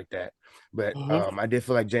and shit like that. But I did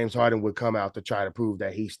feel like James Harden would come out to try to prove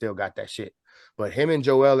that he still got that shit. But him and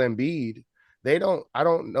Joel Embiid, I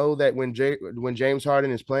don't know that when James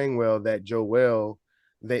Harden is playing well, that Joel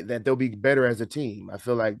that they'll be better as a team. I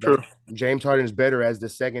feel like James Harden is better as the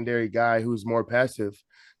secondary guy who's more passive,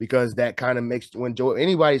 because that kind of makes when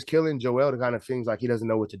anybody's killing Joel, it kind of seems like he doesn't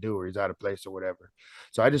know what to do or he's out of place or whatever.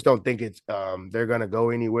 So I just don't think it's they're gonna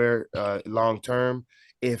go anywhere long term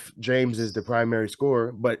if James is the primary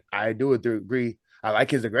scorer. But I do agree. I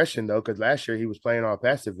like his aggression though, because last year he was playing all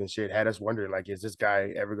passive and shit, had us wondering like, is this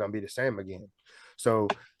guy ever gonna be the same again? So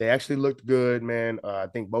they actually looked good, man. I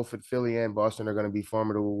think both Philly and Boston are going to be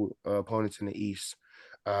formidable opponents in the East.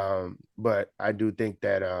 But I do think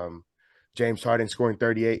that James Harden scoring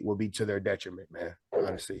 38 will be to their detriment, man.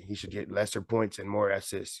 Honestly, he should get lesser points and more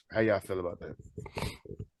assists. How y'all feel about that?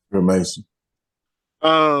 Amazing.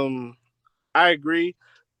 I agree.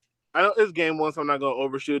 I know it's game one, so I'm not going to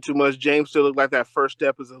overshoot too much. James still looked like that first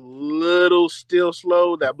step is a little still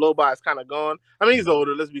slow. That blow by is kind of gone. I mean, he's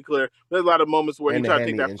older, let's be clear. There's a lot of moments where he tried to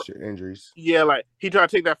take that injuries. Yeah, like he tried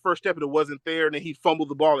to take that first step and it wasn't there, and then he fumbled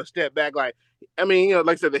the ball and stepped back. Like, I mean, like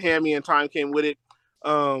I said, the hammy and time came with it.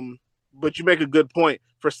 But you make a good point.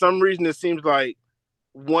 For some reason, it seems like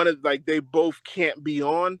one is like they both can't be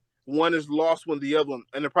on. One is lost when the other one.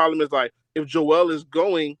 And the problem is like if Joel is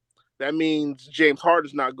going, that means James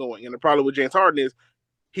Harden's not going. And the problem with James Harden is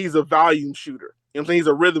he's a volume shooter. You know what I'm saying? He's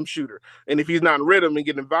a rhythm shooter. And if he's not in rhythm and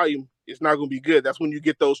getting volume, it's not going to be good. That's when you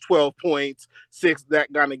get those 12 points, 6,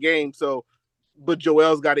 that kind of game. So, but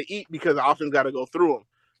Joel's got to eat because the offense got to go through him.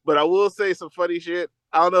 But I will say some funny shit.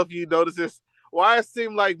 I don't know if you notice this. Why it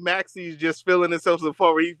seemed like Maxi's just feeling himself to the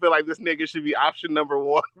point where he feel like this nigga should be option number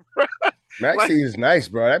 1. Maxi is nice,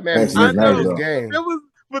 bro. That man is nice game.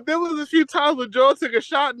 But there was a few times when Joel took a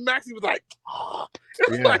shot and Maxi was like, oh.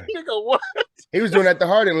 Like, nigga, what? He was doing that to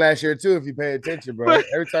Harden last year, too, if you pay attention, bro.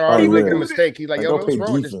 Every time Harden making a mistake, he's like, yo, what's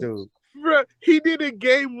wrong with this dude? Bro, he did it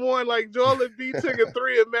game 1. Like, Joel Embiid took a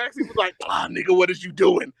 3 and Maxi was like, nigga, what is you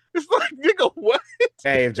doing? It's like, nigga, what?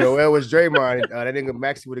 Hey, if Joel was Draymond, that nigga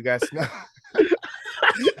Maxi would have got snubbed.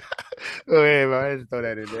 Go ahead, bro. I just throw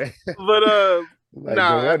that in there. But, like,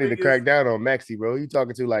 I need to crack down on Maxi, bro. Who you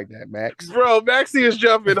talking to like that, Max? Bro, Maxi is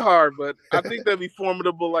jumping hard, but I think they'll be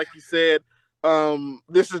formidable, like you said.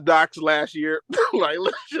 This is Doc's last year. Like,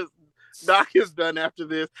 let's just Doc is done after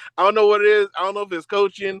this. I don't know what it is. I don't know if it's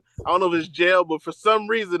coaching. I don't know if it's jail, but for some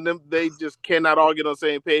reason, they just cannot all get on the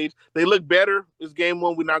same page. They look better. It's game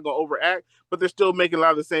one. We're not going to overact, but they're still making a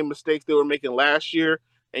lot of the same mistakes they were making last year.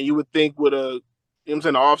 And you would think with an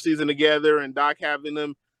offseason together and Doc having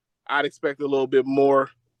them, I'd expect a little bit more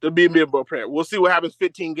to be a bit more prepared. We'll see what happens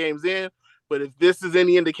 15 games in. But if this is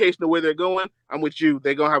any indication of where they're going, I'm with you.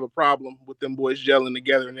 They're going to have a problem with them boys gelling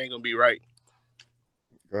together, and they ain't going to be right.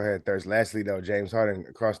 Go ahead, Thirst. Lastly, though, James Harden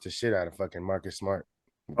crossed the shit out of fucking Marcus Smart.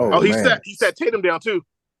 He sat Tatum down, too.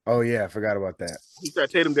 Oh, yeah, I forgot about that. He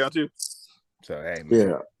sat Tatum down, too. So, hey,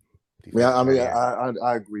 man. Yeah, I mean,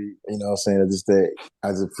 I agree. You know what I'm saying? I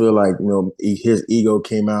just feel like, you know, his ego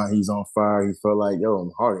came out. He's on fire. He felt like, yo,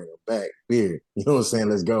 I'm Harden, I'm back, beard. You know what I'm saying?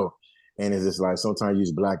 Let's go. And it's just like sometimes you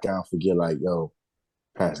just black out, forget like, yo,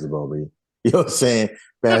 pass the ball, baby. You know what I'm saying?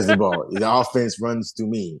 Pass the ball. The offense runs through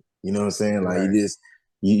me. You know what I'm saying? Like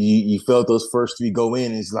you felt those first three go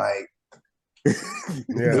in. It's like, like,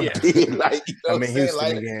 you know what I'm saying?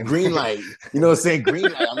 Like again. Green light. You know what I'm saying? Green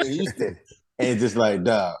light. I'm in Houston. And just like,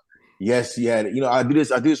 dog. Yes, you had it. You know, I do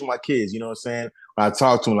this with my kids. You know what I'm saying? When I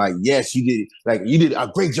talk to them, like, yes, you did. Like, you did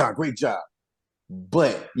a great job.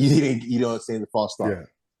 But you didn't. You know what I'm saying? The false start. Yeah.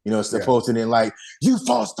 You know, it's supposed to then like you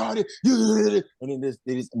false started, and then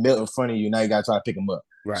they just melt in front of you. Now you gotta try to pick them up.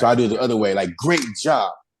 Right. So I do it the other way. Like, great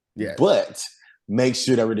job. Yeah. But make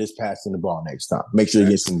sure that we're just passing the ball next time. Make sure you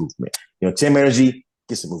get some movement. You know, Team Energy,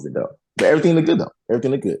 get some movement though. But everything looked good though. Everything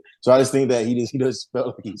looked good. So I just think that he just felt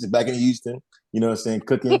like he's back in Houston. You know what I'm saying?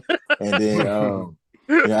 Cooking, and then you know,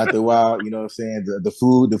 after a while, you know what I'm saying,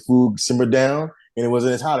 the food simmered down. And it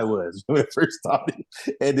wasn't as hot as it was when it first started.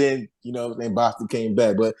 And then, you know, then Boston came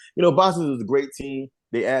back. But, you know, Boston was a great team.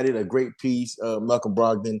 They added a great piece, Malcolm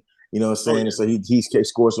Brogdon, you know what I'm saying? And so he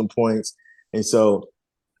scored some points. And so,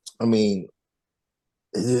 I mean,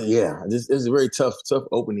 this is a very tough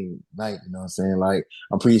opening night, you know what I'm saying? Like,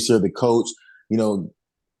 I'm pretty sure the coach, you know,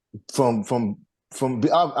 from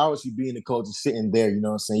obviously being the coach and sitting there, you know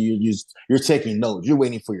what I'm saying? You're taking notes. You're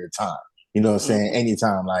waiting for your time. You know what I'm saying?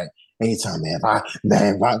 Anytime, man, if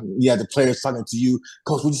I, you had the players talking to you,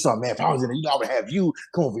 Coach, what you saw, man, if I was in there, you know, I would have you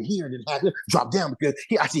come over here and then have him drop down because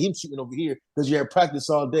I see him shooting over here because you're at practice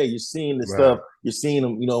all day. You're seeing the stuff. You're seeing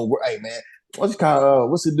them, you know, hey, man, what's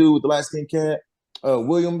the dude with the light skin cat?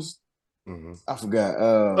 Williams? Mm-hmm. I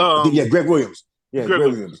forgot. Greg Williams. Yeah, Greg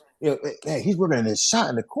Williams. You know, man, he's working on his shot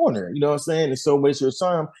in the corner. You know what I'm saying? And so waste your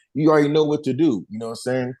time. You already know what to do. You know what I'm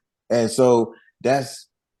saying? And so that's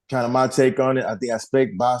kind of my take on it. I think I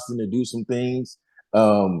expect Boston to do some things,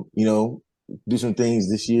 you know, do some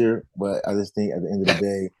things this year. But I just think at the end of the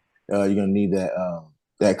day, you're gonna need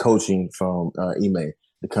that coaching from Ime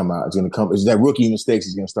to come out. It's gonna come. It's that rookie mistakes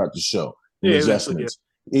is gonna start to show. Adjustments.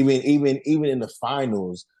 Even in the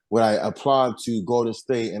finals, what I applaud to Golden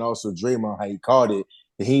State and also Draymond how he called it.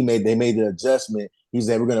 They made the adjustment. He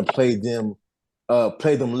said we're gonna play them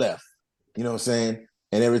left. You know what I'm saying?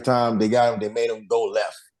 And every time they got him, they made him go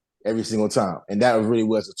left. Every single time. And that really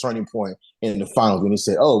was a turning point in the finals when he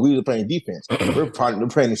said, oh, we were playing defense. We're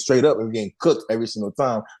playing straight up and we're getting cooked every single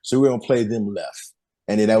time. So we're going to play them left.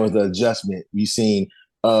 And then that was the adjustment we seen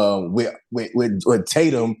with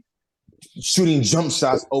Tatum shooting jump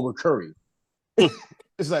shots over Curry.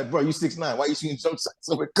 It's like, bro, you 6'9". Why are you shooting jump shots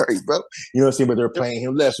over Curry, bro? You know what I'm saying? But they're playing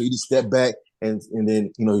him left. So he just stepped back and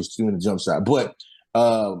then, you know, he's shooting the jump shot. But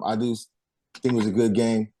I do think it was a good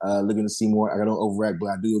game. Looking to see more. I don't overact, but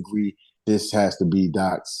I do agree this has to be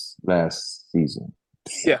Doc's last season.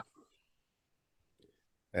 Yeah.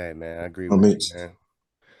 Hey, man, I agree with you,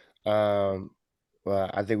 man.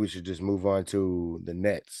 Well, I think we should just move on to the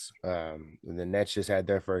Nets. The Nets just had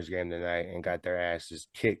their first game tonight and got their asses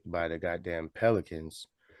kicked by the goddamn Pelicans.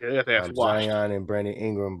 Yeah, Zion and Brandon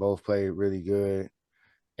Ingram both played really good.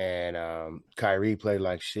 And Kyrie played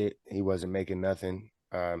like shit. He wasn't making nothing.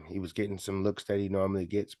 He was getting some looks that he normally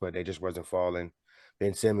gets, but they just wasn't falling.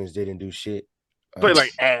 Ben Simmons didn't do shit. Played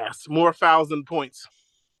like ass. More fouls than points.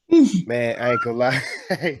 Man, I ain't gonna lie.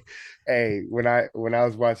 Hey, when I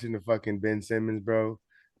was watching the fucking Ben Simmons, bro,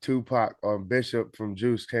 Tupac on Bishop from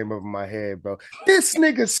Juice came over my head, bro. This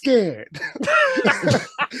nigga scared.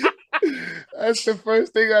 That's the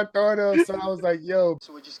first thing I thought of. So I was like, yo.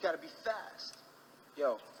 So we just gotta be fast.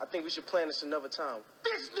 Yo, I think we should plan this another time.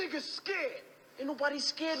 This nigga's scared. Ain't nobody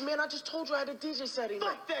scared, man. I just told you I had a DJ Saturday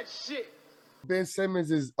night. Fuck that shit. Ben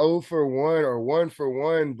Simmons is 0 for 1 or 1 for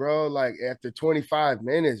 1, bro. Like, after 25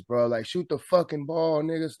 minutes, bro. Like, shoot the fucking ball,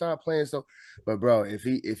 nigga. Stop playing so. But, bro, if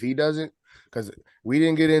he doesn't, because we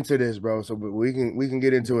didn't get into this, bro. So we can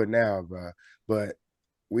get into it now, bro. But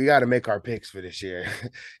we got to make our picks for this year.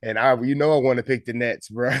 And I want to pick the Nets,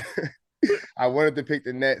 bro. I wanted to pick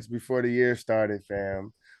the Nets before the year started,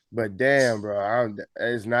 fam. But damn, bro,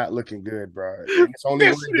 it's not looking good, bro. It's only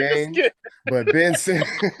one This nigga game, scared. but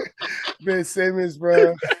Ben Simmons,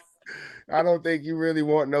 bro. I don't think you really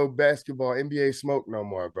want no basketball NBA smoke no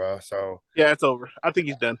more, bro. So Yeah, it's over. I think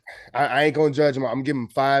he's done. I ain't gonna judge him. I'm giving him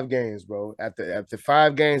 5 games, bro. After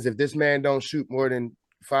 5 games, if this man don't shoot more than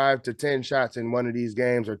 5 to 10 shots in one of these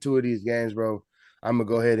games or 2 of these games, bro, I'm gonna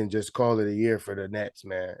go ahead and just call it a year for the Nets,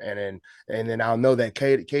 man. And then I'll know that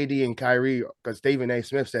KD and Kyrie, because Stephen A.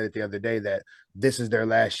 Smith said it the other day that this is their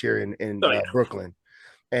last year in Brooklyn.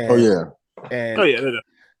 Oh And yeah. and Oh yeah, they're done.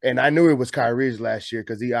 and I knew it was Kyrie's last year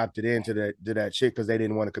because he opted into that shit because they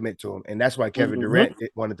didn't want to commit to him. And that's why Kevin Durant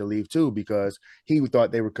wanted to leave too, because he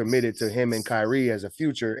thought they were committed to him and Kyrie as a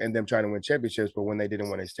future and them trying to win championships. But when they didn't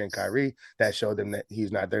want to extend Kyrie, that showed them that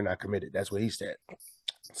they're not committed. That's what he said.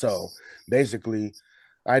 So basically,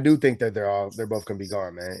 I do think that they're both gonna be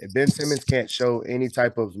gone, man. If Ben Simmons can't show any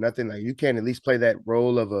type of nothing, like you can't at least play that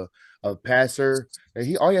role of a passer,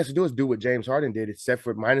 and all he has to do is do what James Harden did, except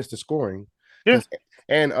for minus the scoring. Yeah.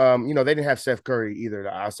 And they didn't have Seth Curry either.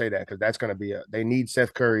 I'll say that because that's gonna be they need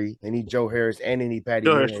Seth Curry, they need Joe Harris, and they need Patty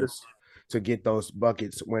Mills to get those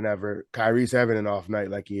buckets whenever Kyrie's having an off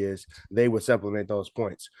night like he is. They would supplement those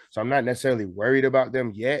points. So I'm not necessarily worried about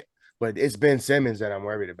them yet. But it's Ben Simmons that I'm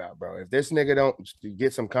worried about, bro. If this nigga don't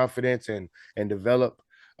get some confidence and develop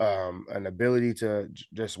an ability to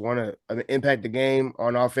just want to impact the game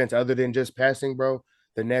on offense other than just passing, bro,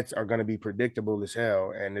 the Nets are going to be predictable as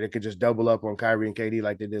hell. And they could just double up on Kyrie and KD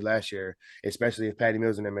like they did last year, especially if Patty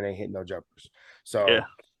Mills and them ain't hitting no jumpers. So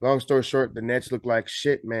long story short, the Nets look like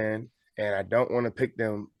shit, man. And I don't want to pick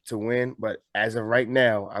them to win. But as of right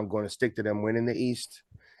now, I'm going to stick to them winning the East.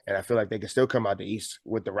 And I feel like they can still come out the East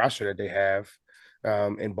with the roster that they have.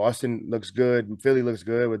 And Boston looks good. Philly looks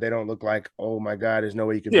good, but they don't look like, oh my God, there's no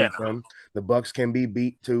way you can beat them. The Bucks can be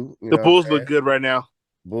beat too. The Bulls look good right now.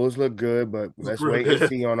 Bulls look good, but let's wait and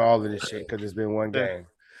see on all of this shit because it's been one game.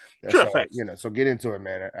 So, so get into it,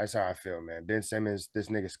 man. That's how I feel, man. Ben Simmons, this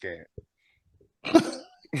nigga scared.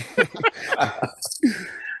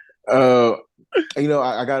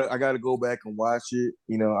 I gotta go back and watch it.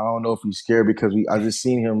 I don't know if he's scared because I just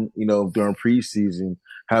seen him, during preseason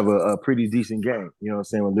have a pretty decent game. You know what I'm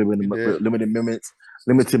saying? With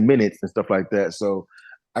limited minutes and stuff like that. So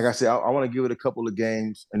like I said, I want to give it a couple of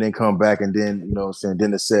games and then come back and then,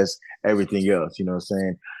 then assess everything else. You know what I'm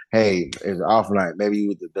saying? Hey, it's an off night. Maybe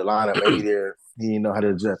with the lineup, maybe he didn't know how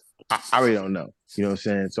to adjust. I really don't know. You know what I'm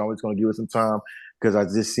saying? So I'm just gonna give it some time because I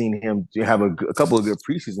just seen him have a couple of good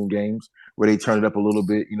preseason games where they turned it up a little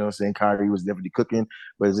bit. You know what I'm saying? Kyrie was definitely cooking,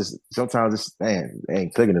 but it's just sometimes it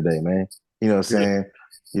ain't clicking today, man. You know what I'm saying?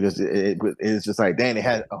 It's just like, damn, they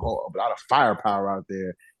had a lot of firepower out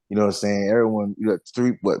there. You know what I'm saying? Everyone,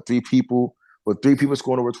 three people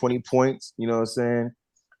scoring over 20 points. You know what I'm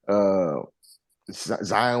saying?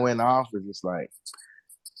 Zion went off. It's like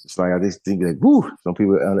I just think that some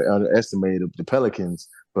people underestimated the Pelicans,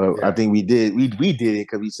 but I think we did it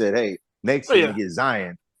because we said, hey, next year they get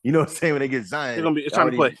Zion. You know what I'm saying? When they get Zion, it's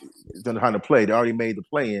time to play. It's time to play. They already made the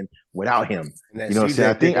play in without him. You know what I'm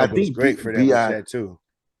saying? I think great for them with that too.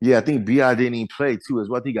 Yeah, I think BI didn't even play too as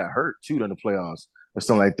well. I think he got hurt too during the playoffs or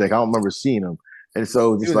something like that. I don't remember seeing him. And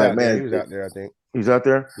so just like, man, he was out there, I think. He was out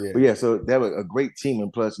there? Yeah. But so they have a great team.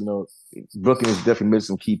 And plus, Brooklyn has definitely missed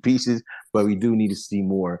some key pieces, but we do need to see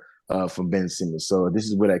more from Ben Simmons. So this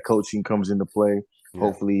is where that coaching comes into play. Yeah.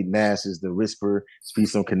 Hopefully Nash is the whisper, speak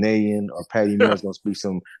some Canadian, or Patty Mills going to speak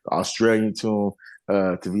some Australian to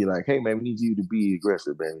him to be like, hey, man, we need you to be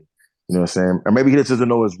aggressive, baby. You know what I'm saying? Or maybe he just doesn't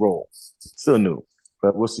know his role. Still new.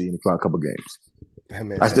 But we'll see in a couple games. And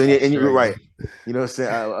you're right. You know what I'm saying?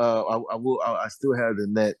 I still have the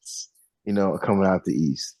Nets, coming out the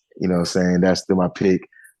East. You know what I'm saying? That's still my pick.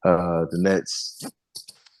 The Nets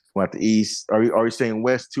come out the East. Are we saying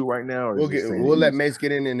West too right now? Or we'll let Mace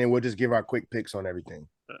get in and then we'll just give our quick picks on everything.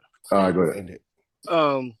 All right, go ahead.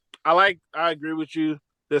 I agree with you.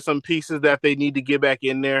 There's some pieces that they need to get back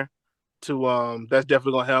in there to that's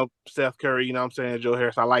definitely gonna help Seth Curry, you know what I'm saying, Joe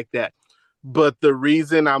Harris. I like that. But the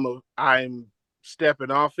reason I'm stepping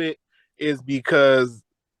off it is because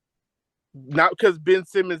not because Ben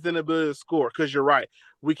Simmons' inability to score, because you're right.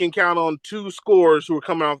 We can count on 2 scorers who are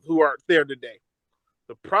coming out who aren't there today.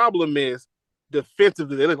 The problem is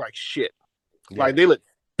defensively, they look like shit. Yeah. Like they look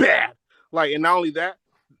bad. Like, and not only that,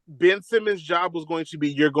 Ben Simmons' job was going to be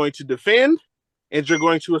you're going to defend and you're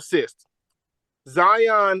going to assist.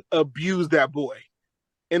 Zion abused that boy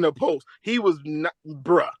in the post. He was not,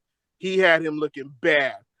 bruh. He had him looking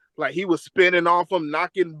bad. Like he was spinning off him,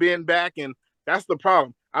 knocking Ben back, and that's the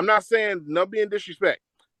problem. I'm not saying no being disrespect.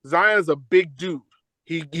 Zion's a big dude.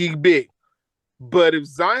 He big. But if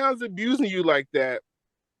Zion's abusing you like that,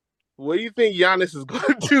 what do you think Giannis is going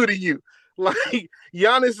to do to you? Like,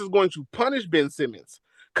 Giannis is going to punish Ben Simmons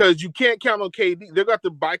because you can't count on KD. They got to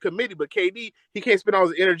by committee, but KD, he can't spend all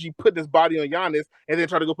his energy putting his body on Giannis and then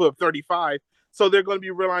try to go put up 35. So they're going to be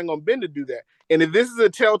relying on Ben to do that. And if this is a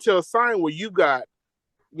telltale sign where you got,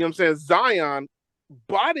 you know what I'm saying, Zion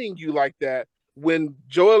bodying you like that, when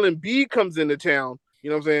Joel Embiid comes into town, you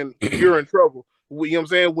know what I'm saying, you're in trouble. You know what I'm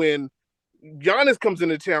saying? When Giannis comes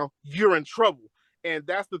into town, you're in trouble. And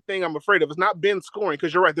that's the thing I'm afraid of. It's not Ben scoring,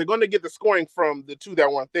 because you're right. They're going to get the scoring from the two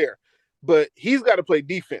that weren't there. But he's got to play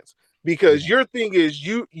defense, because your thing is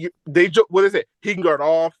what is it? He can guard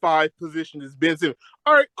all 5 positions as Ben Simmons.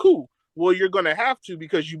 All right, cool. Well, you're going to have to,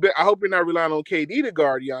 because I hope you're not relying on KD to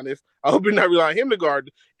guard Giannis. I hope you're not relying on him to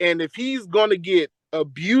guard. And if he's going to get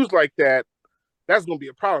abused like that, that's going to be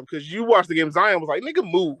a problem, because you watch the game. Zion was like, nigga,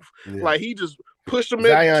 move. Yeah. Like, he just pushed him.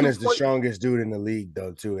 Zion is the strongest dude in the league,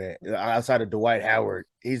 though, too. Outside of Dwight Howard,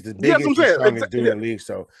 he's the biggest and strongest dude in the league.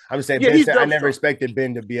 So I'm just saying, I never expected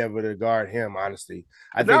Ben to be able to guard him, honestly.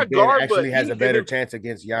 I think Ben actually has a better chance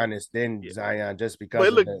against Giannis than Zion, just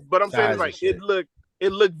because but I'm saying, like, it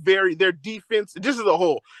looked very, their defense, just as a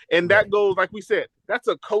whole. And that goes, like we said, that's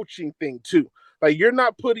a coaching thing, too. Like, you're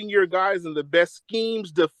not putting your guys in the best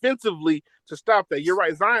schemes defensively to stop that. You're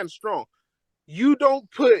right, Zion's strong. You don't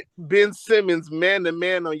put Ben Simmons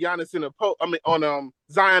man-to-man on Giannis in the post. I mean, on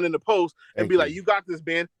Zion in the post, and be like, "You got this,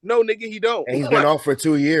 Ben." No, nigga, he don't. And he's been off for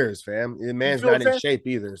 2 years, fam. The man's not in shape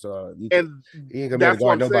either, so he ain't gonna be able to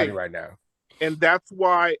guard nobody right now. And that's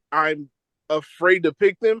why I'm afraid to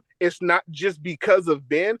pick them. It's not just because of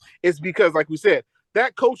Ben. It's because, like we said,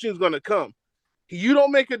 that coaching is gonna come. You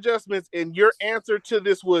don't make adjustments, and your answer to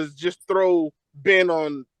this was just throw Ben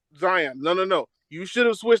on Zion. No. You should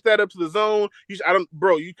have switched that up to the zone.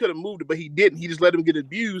 You could have moved it, but he didn't. He just let him get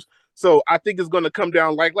abused. So I think it's going to come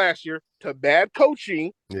down, like last year, to bad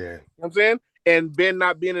coaching. Yeah. You know what I'm saying? And Ben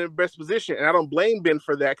not being in the best position. And I don't blame Ben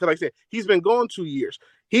for that, because, like I said, he's been gone 2 years.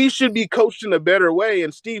 He should be coached in a better way,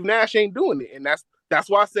 and Steve Nash ain't doing it. And that's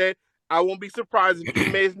why I said I won't be surprised if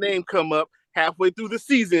he made his name come up halfway through the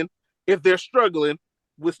season if they're struggling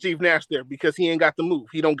with Steve Nash there, because he ain't got the move.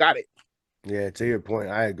 He don't got it. Yeah, to your point,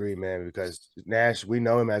 I agree, man, because Nash, we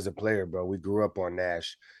know him as a player, bro. We grew up on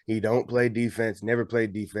Nash. He don't play defense, never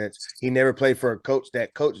played defense. He never played for a coach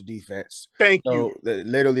that coached defense. Thank you.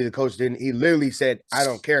 Literally, the coach didn't. He literally said, I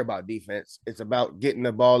don't care about defense. It's about getting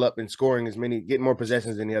the ball up and scoring getting more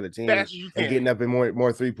possessions than the other team, and getting up in more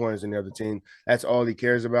 3-pointers than the other team. That's all he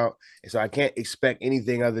cares about. And so I can't expect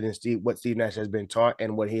anything other than what Steve Nash has been taught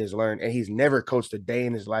and what he has learned. And he's never coached a day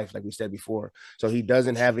in his life, like we said before. So he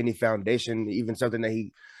doesn't have any foundation, even something that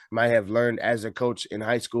he might have learned as a coach in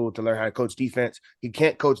high school to learn how to coach defense. He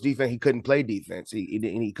can't coach defense. He couldn't play defense.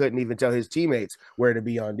 He couldn't even tell his teammates where to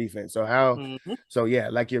be on defense. So how? Mm-hmm. So yeah,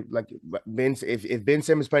 like Ben. If Ben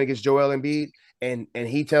Simmons playing against Joel Embiid and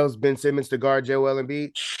he tells Ben Simmons to guard Joel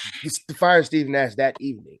Embiid, he fires Steve Nash that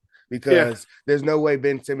evening, because there's no way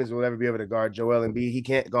Ben Simmons will ever be able to guard Joel Embiid. He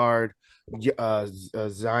can't guard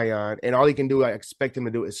Zion, and all he can do, I expect him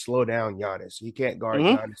to do, is slow down Giannis. He can't guard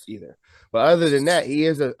Giannis either. But other than that, he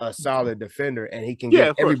is a solid defender, and he can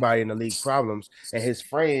give everybody in the league problems. And his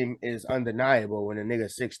frame is undeniable. When a nigga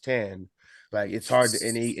 6'10", like, it's hard to,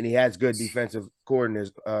 and he has good defensive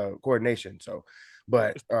coordination. So,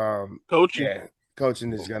 but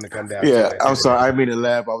coaching is going to come down. Yeah, I'm sorry, I mean to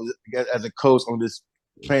laugh. I was, as a coach, on this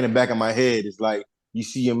playing the back of my head. It's like you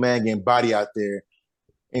see your man getting body out there.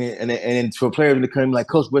 And then for a player to come like,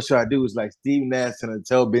 Coach, what should I do? It's like Steve Nash going to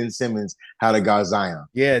tell Ben Simmons how to guard Zion.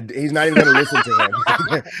 Yeah, he's not even going to listen to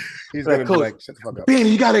him. He's going to be like, shut the fuck up. Ben,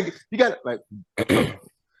 you got to, like. Yo,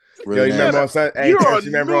 you remember on Sunset? You're on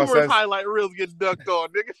numerous highlight reels getting ducked on,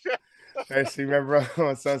 nigga. Hey, remember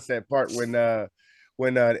on Sunset Park when they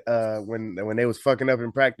was fucking up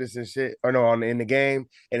in practice and shit, or no, in the game,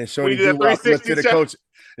 and then Shorty looked to the coach,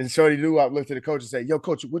 and Shorty looked to the coach and said, "Yo,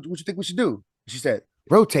 coach, what you think we should do?" She said,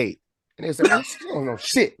 "Rotate." And they said, "I don't know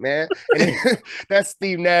shit, man." And then, that's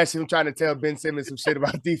Steve Nash him trying to tell Ben Simmons some shit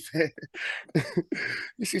about defense.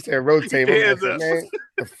 She said, "Rotate." Man,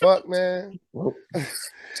 the fuck, man.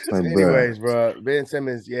 Anyways, bro, Ben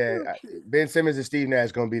Simmons, Ben Simmons and Steve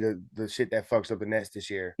Nash gonna be the shit that fucks up the Nets this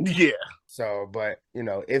year. Yeah. So, but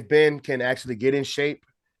if Ben can actually get in shape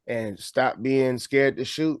and stop being scared to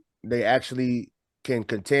shoot, they actually can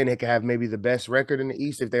contend. They can have maybe the best record in the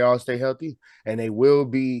East if they all stay healthy, and they will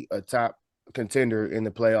be a top contender in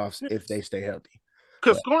the playoffs if they stay healthy.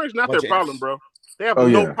 Because scoring is not their problem, bro. They have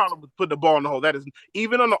no problem with putting the ball in the hole. That is,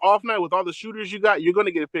 even on the off night with all the shooters you got, you're going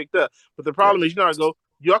to get it picked up. But the problem is, you know how to go,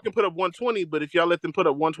 y'all can put up 120, but if y'all let them put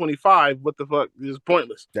up 125, what the fuck is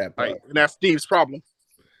pointless? That part. And that's Steve's problem.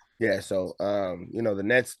 Yeah, so the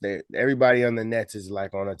Nets, everybody on the Nets is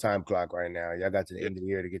like on a time clock right now. Y'all got to the end of the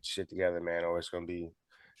year to get your shit together, man, or it's gonna be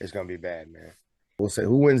bad, man. We'll say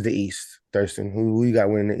who wins the East, Thurston? Who you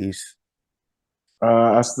got winning the East?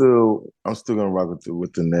 I'm still gonna rock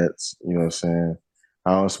with the Nets. You know what I'm saying?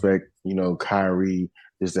 I don't expect Kyrie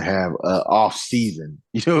just to have an off season.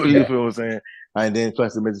 You feel what I'm saying? And then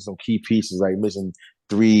plus they're missing some key pieces, like missing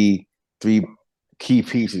three key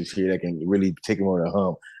pieces here that can really take him on the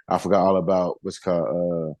hump. I forgot all about what's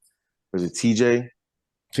called was it TJ?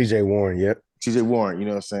 TJ Warren, yep. TJ Warren, you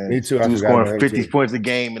know what I'm saying? Me too. He I was forgot scoring 50 points a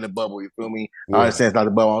game in the bubble, you feel me? Yeah. I understand it's not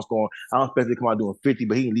the bubble. I don't expect him to come out doing 50,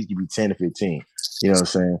 but he can at least give you 10 to 15. You know what I'm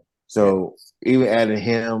saying? So even adding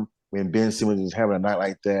him when Ben Simmons is having a night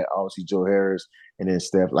like that, obviously Joe Harris and then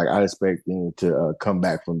Steph, like I expect him to come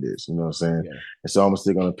back from this, you know what I'm saying? Yeah. And so I'm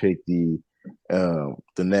still gonna pick the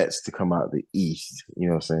Nets to come out the East, you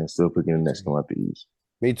know what I'm saying? Still picking the Nets to come out the East.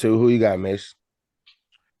 Me too. Who you got, Mace?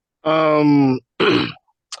 I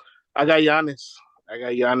got Giannis.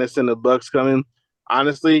 And the Bucks coming,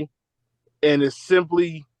 honestly, and it's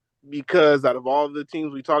simply because out of all the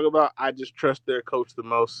teams we talk about, I just trust their coach the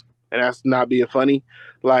most, and that's not being funny.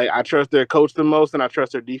 Like I trust their coach the most, and I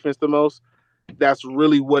trust their defense the most. That's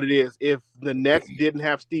really what it is. If the Nets didn't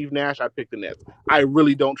have Steve Nash, I'd pick the Nets. I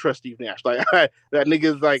really don't trust Steve Nash. Like that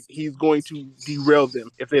nigga's like he's going to derail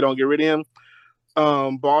them if they don't get rid of him.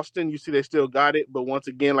 Boston, you see they still got it, but once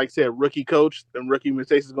again, like I said, rookie coach and rookie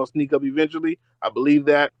mistakes is gonna sneak up eventually. I believe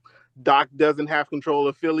that. Doc doesn't have control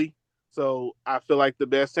of Philly, so I feel like the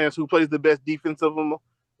best sense who plays the best defense of them,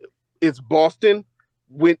 it's Boston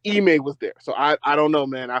when Ime was there. So I don't know,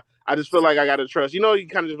 man. I just feel like I gotta trust. You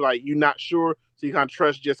kind of just like you're not sure, so you kind of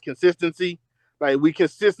trust just consistency. Like we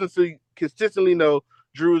consistently know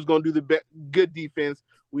Drew's gonna do the good defense.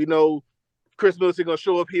 We know Chris Middleton going to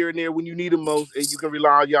show up here and there when you need him most, and you can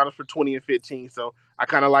rely on Giannis for 20 and 15. So I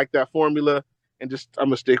kind of like that formula, and I'm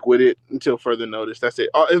going to stick with it until further notice. That's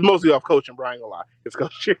it. It's mostly off coaching, Brian, gonna lie. It's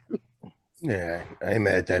coaching. Yeah, I ain't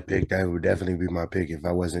mad at that pick. That would definitely be my pick if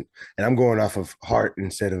I wasn't. And I'm going off of heart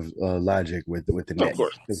instead of logic with the Nets. Of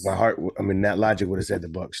course. Because my heart, that logic would have said the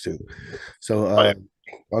Bucks too. So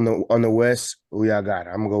on the West, who y'all got?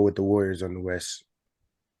 I'm going to go with the Warriors on the West.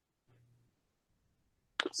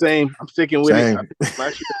 Same. I'm sticking with it.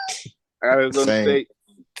 Arizona State.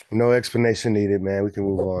 No explanation needed, man. We can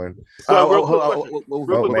move on.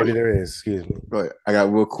 Maybe there is. Excuse me. Go ahead. I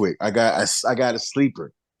got real quick. I got a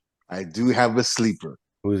sleeper. I do have a sleeper.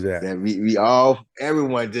 Who's that? That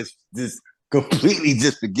everyone just completely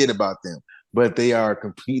just forget about them. But they are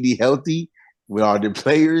completely healthy with all their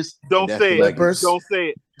players. Don't say it. Don't say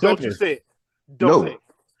it. Don't you say it. Don't say it.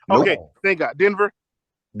 Okay, thank God. Denver.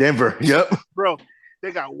 Yep. Bro,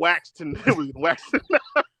 they got waxed and it was waxed.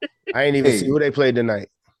 I ain't even see who they played tonight.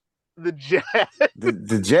 The Jazz.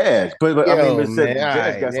 The Jazz. But I mean, the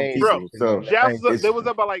Jazz got some people. So Jazz they was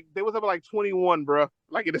up by like 21, bro.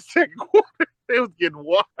 Like in the second quarter. They was getting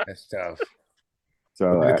washed. That's tough.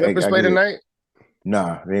 So the Clippers play tonight?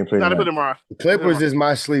 Nah, they ain't play tonight. tomorrow. The Clippers is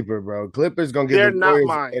my sleeper, bro. Clippers gonna get the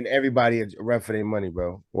Warriors and everybody a run for their money,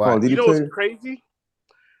 bro. Why? You know what's crazy?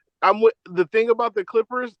 The thing about the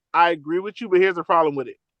Clippers, I agree with you, but here's the problem with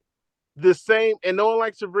it. The same, and no one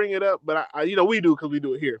likes to bring it up, but we do because we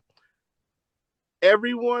do it here.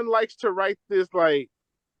 Everyone likes to write this like,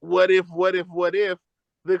 what if?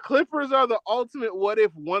 The Clippers are the ultimate what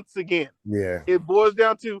if once again. Yeah. It boils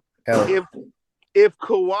down to if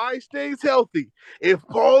Kawhi stays healthy, if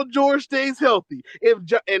Paul George stays healthy,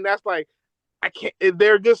 and that's like,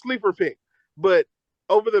 they're a good sleeper pick. But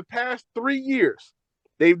over the past 3 years,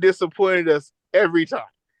 they've disappointed us every time.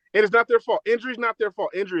 And it's not their fault. Injury is not their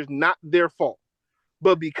fault. Injury is not their fault.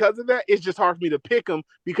 But because of that, it's just hard for me to pick them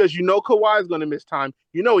because Kawhi is going to miss time.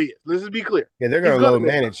 He is. Let's just be clear. Yeah, they're going to load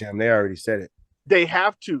manage him. They already said it. They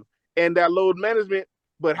have to. And that load management,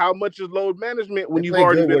 but how much is load management when you've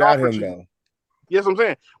already been out for 2 years? Yes, I'm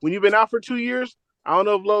saying. When you've been out for 2 years, I don't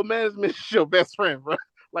know if load management is your best friend, bro.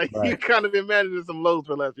 Like, you kind of been managing some loads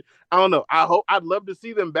for last year. I don't know. I'd love to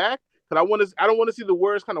see them back because I don't want to see the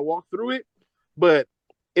Warriors kind of walk through it. But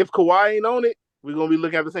if Kawhi ain't on it, we're going to be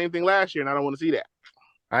looking at the same thing last year, and I don't want to see that.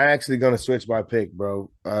 I actually gonna switch my pick, bro.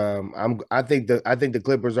 I think the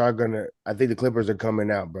Clippers are coming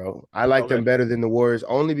out, bro. I like them better than the Warriors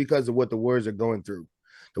only because of what the Warriors are going through.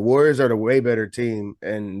 The Warriors are the way better team,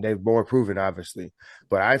 and they've more proven, obviously.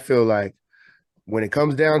 But I feel like when it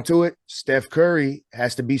comes down to it, Steph Curry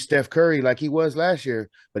has to be Steph Curry like he was last year.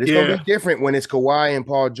 But it's going to be different when it's Kawhi and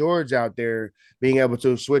Paul George out there being able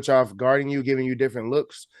to switch off, guarding you, giving you different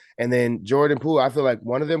looks. And then Jordan Poole, I feel like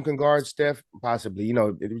one of them can guard Steph, possibly. You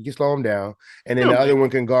know, you can slow him down. And then the other one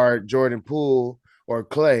can guard Jordan Poole or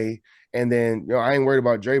Clay. And then, you know, I ain't worried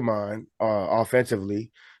about Draymond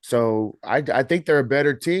offensively. So I think they're a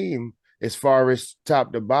better team as far as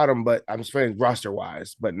top to bottom, but I'm saying roster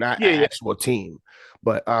wise, but not an actual team.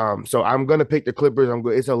 But so I'm gonna pick the Clippers.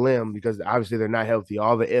 It's a limb because obviously they're not healthy.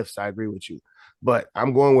 All the ifs, I agree with you. But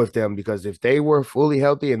I'm going with them because if they were fully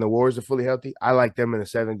healthy and the Warriors are fully healthy, I like them in a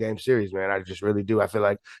 7-game series, man. I just really do. I feel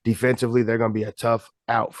like defensively, they're going to be a tough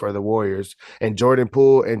out for the Warriors. And Jordan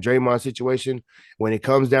Poole and Draymond situation, when it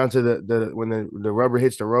comes down to when the rubber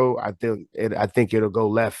hits the road, I think it'll go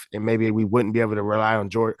left, and maybe we wouldn't be able to rely on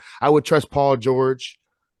George. I would trust Paul George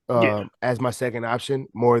as my second option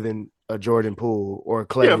more than a Jordan Poole or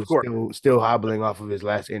Clay who's still hobbling off of his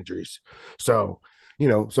last injuries. So, you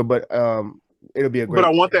know, but it'll be a great. But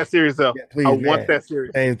I want that series though. Yeah, please, want that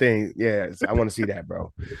series. Same thing. Yeah, I want to see that,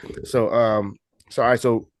 bro. So all right,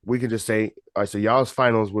 so we can just say, all right, so y'all's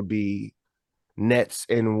finals would be Nets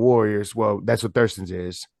and Warriors. Well, that's what Thurston's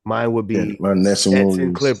is. Mine would be Nets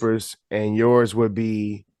and Clippers, and yours would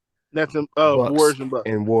be Nets and Warriors Bucks.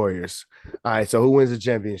 and Warriors. All right, so who wins the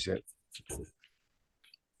championship?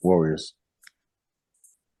 Warriors.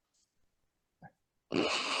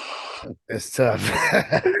 It's tough.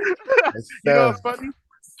 You know what's funny?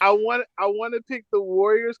 I want to pick the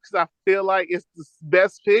Warriors because I feel like it's the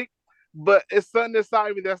best pick, but it's something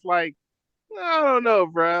inside me that's like, I don't know,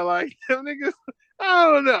 bro. Like them niggas,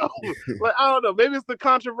 I don't know. Like I don't know. Maybe it's the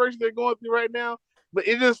controversy they're going through right now, but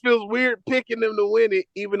it just feels weird picking them to win it,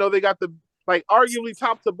 even though they got the arguably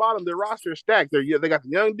top to bottom, their roster is stacked. They got the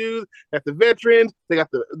young dudes, got the veterans, they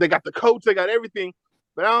got the coach, they got everything.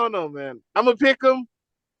 But I don't know, man. I'm gonna pick them.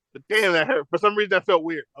 But damn, that hurt. For some reason, that felt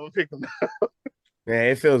weird. I'm gonna pick them. Man,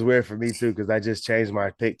 it feels weird for me too because I just changed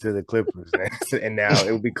my pick to the Clippers, and now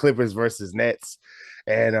it would be Clippers versus Nets.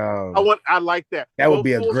 And I like that. That would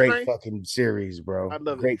be a great fucking series, bro. I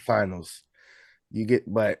love great finals.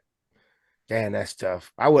 But damn, that's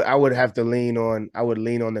tough. I would have to lean on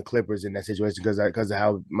the Clippers in that situation because of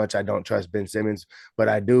how much I don't trust Ben Simmons. But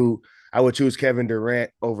I would choose Kevin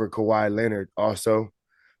Durant over Kawhi Leonard also.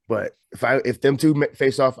 But if them two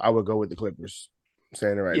face off, I would go with the Clippers. I'm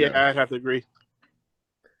saying it right now. Yeah, I'd have to agree.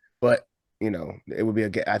 But you know,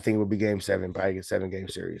 I think it would be Game 7, probably a 7-game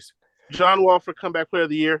series. John Wall for comeback player of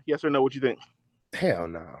the year, yes or no? What you think? Hell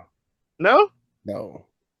no. No? No.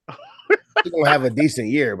 He's gonna have a decent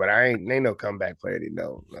year, but ain't no comeback player.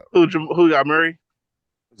 No. Who got Murray?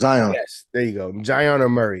 Zion. Yes, there you go. Zion or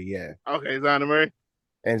Murray, yeah. Okay, Zion or Murray.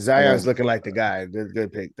 And Zion's looking like the guy.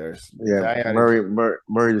 Good pick, Thurs. Yeah,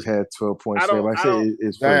 Murray just had 12 points.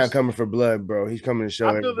 Zion coming for blood, bro. He's coming to show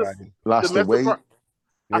everybody. Lost the weight.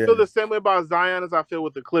 I feel the same way about Zion as I feel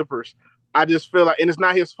with the Clippers. I just feel like, and it's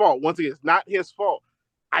not his fault. Once again, it's not his fault.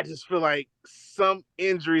 I just feel like some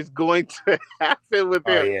injury is going to happen with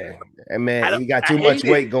him. Oh, yeah. And man, he got too much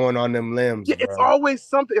weight going on them limbs. Yeah, it's always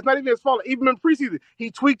something. It's not even his fault. Even in preseason, he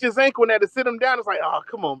tweaked his ankle and had to sit him down. It's like, oh,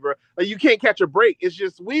 come on, bro. Like, you can't catch a break. It's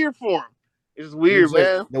just weird for him. It's just weird,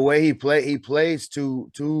 man. The way he plays too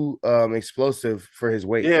explosive for his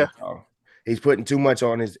weight. Yeah. He's putting too much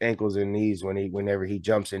on his ankles and knees whenever he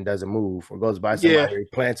jumps and doesn't move or goes by somebody, he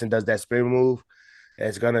plants and does that spin move.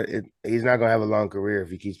 He's not gonna have a long career if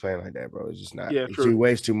he keeps playing like that, bro. It's just not. He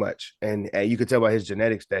weighs too much, and you can tell by his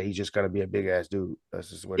genetics that he's just gonna be a big ass dude. That's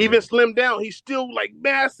just what. Even slimmed down, he's still like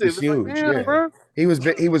massive. He's huge, like, man, bro.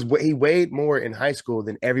 He weighed more in high school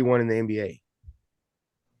than everyone in the NBA.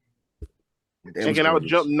 And I would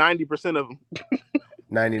jump 90% of them.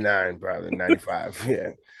 99, probably 95. Yeah.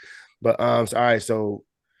 But all right, so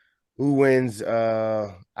who wins?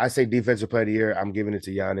 I say defensive player of the year. I'm giving it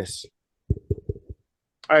to Giannis.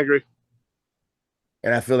 I agree.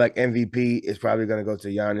 And I feel like MVP is probably going to go to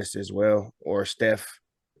Giannis as well, or Steph.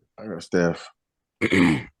 I got Steph.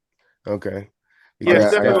 Okay. Yeah,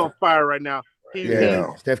 Steph is on fire right now.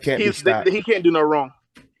 Steph can't be stopped. He can't do no wrong.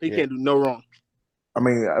 He can't do no wrong. I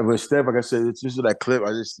mean, with Steph, like I said, it's just that clip.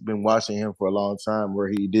 I just been watching him for a long time where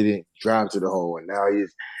he didn't drive to the hole, and now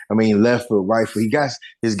left foot, right foot.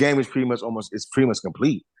 His game is pretty much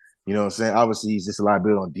complete. You know what I'm saying? Obviously, he's just a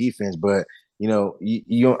liability on defense, but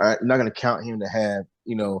you're not going to count him to have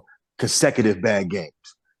consecutive bad games.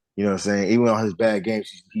 You know what I'm saying? Even on his bad games,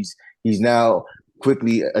 he's now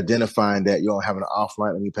quickly identifying that having an off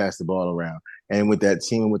night, let me pass the ball around. And with that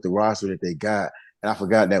team, with the roster that they got. And I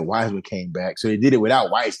forgot that Wiseman came back. So they did it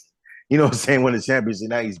without Wiseman. You know what I'm saying? Won the championship.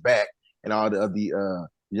 Now he's back. and all the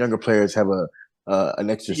younger players have an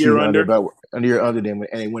extra Year season under. under them,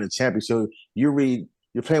 and they win a championship. So you're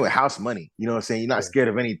playing with house money. You know what I'm saying? You're not scared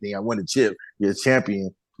of anything. I won a chip. You're a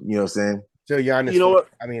champion. You know what I'm saying? Till Giannis, You know what?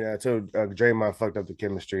 I mean, until Draymond fucked up the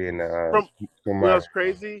chemistry and From you know what's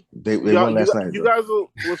crazy? They won last night. You guys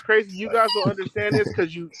will what's crazy? You guys will understand this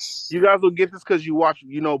because you guys will get this because you watch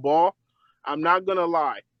ball. I'm not gonna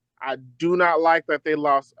lie. I do not like that they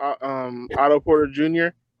lost Otto Porter Jr.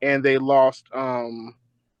 and they lost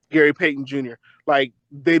Gary Payton Jr. Like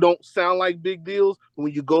they don't sound like big deals.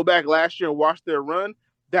 When you go back last year and watch their run,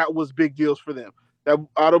 that was big deals for them. That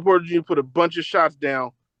Otto Porter Jr. put a bunch of shots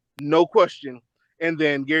down, no question. And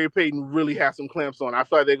then Gary Payton really has some clamps on. I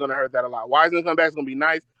feel like they're going to hurt that a lot. Wiseman come back is going to be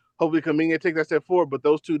nice. Hopefully Kuminga take that step forward, but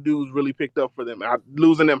those two dudes really picked up for them.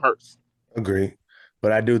 Losing them hurts. Agree.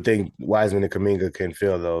 But I do think Wiseman and Kuminga can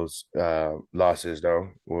fill those losses, though.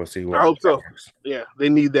 We'll see. I hope so. Yeah, they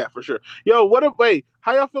need that for sure. Yo,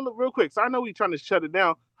 how y'all feel real quick? So I know we're trying to shut it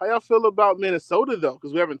down. How y'all feel about Minnesota, though?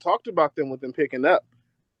 Because we haven't talked about them with them picking up.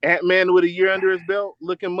 Ant-Man with a year under his belt,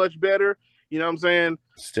 looking much better. You know what I'm saying?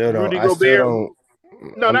 Still don't. Rudy I Gobert. still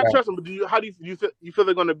don't. No, not trust them. But how do you feel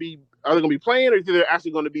they're going to be? Are they going to be playing, or do you think they're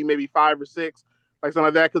actually going to be maybe 5 or 6, like something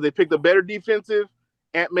like that? Because they picked a better defensive.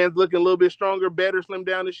 Ant-Man's looking a little bit stronger, better, slim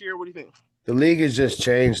down this year. What do you think? The league has just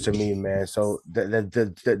changed to me, man. So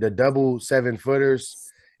the double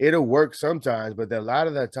 7-footers, it'll work sometimes, but a lot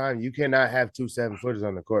of the time you cannot have 2 7-footers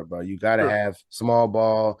on the court, bro. You got to have small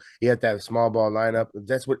ball. You have to have small ball lineup.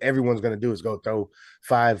 That's what everyone's going to do is go throw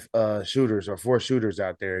 5 shooters or 4 shooters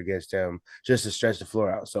out there against them just to stretch the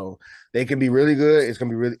floor out. So they can be really good. It's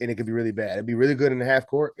going to be really, and it can be really bad. It'd be really good in the half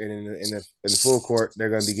court, and in the full court, they're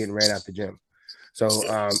going to be getting ran out the gym. So,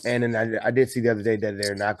 and then I did see the other day that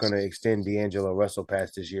they're not going to extend D'Angelo Russell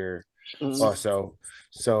past this year also.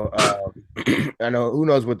 So, I know who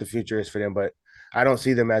knows what the future is for them, but I don't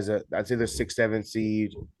see them as I'd say they're 6, 7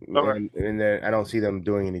 seed. And I don't see them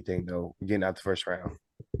doing anything, though, getting out the first round.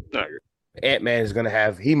 Ant-Man is going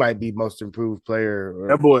to he might be most improved player.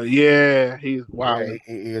 That boy, yeah, he's wow.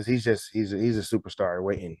 Yeah, he's a superstar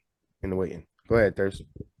waiting. Go ahead, Thurston.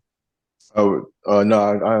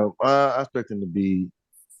 No, I expect him to be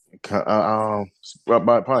probably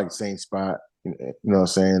the same spot. You know what I'm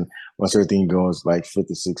saying? Once everything goes like 5th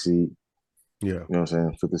or 6th seed. Yeah. You know what I'm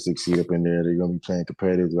saying? 5th or 6th seed up in there. They're gonna be playing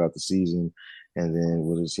competitive throughout the season. And then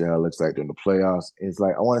we'll just see how it looks like during the playoffs. It's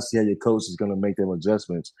like I want to see how your coach is gonna make them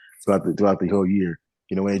adjustments throughout the whole year.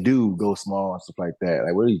 You know, when they do go small and stuff like that,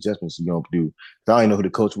 like what are the adjustments you gonna do? I don't even know who the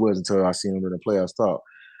coach was until I seen him in the playoffs talk.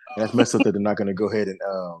 And that's messed up that they're not going to go ahead and,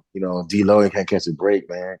 D-Lo can't catch a break,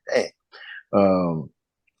 man. Dang.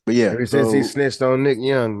 But yeah. Ever since he snitched on Nick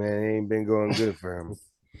Young, man, it ain't been going good for him.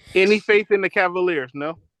 Any faith in the Cavaliers,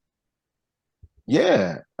 no?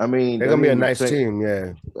 Yeah. I mean. They're going to be a nice team,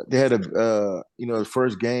 yeah. They had the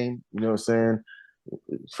first game, you know what I'm saying?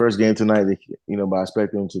 First game tonight, but I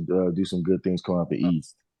expect them to do some good things coming out the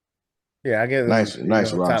East. Yeah, I get nice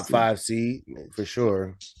roster. Top 5 seed for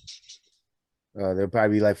sure. They'll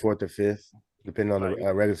probably be like 4th or 5th, depending on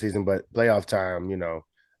the regular season. But playoff time,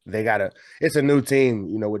 they gotta. It's a new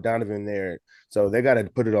team, with Donovan there, so they gotta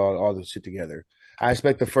put it all the shit together. I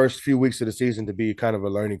expect the first few weeks of the season to be kind of a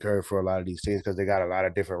learning curve for a lot of these teams because they got a lot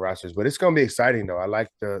of different rosters. But it's gonna be exciting though. I like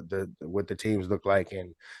the what the teams look like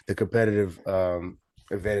and the competitive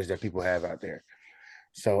advantage that people have out there.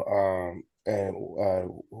 So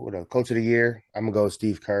what coach of the year? I'm gonna go with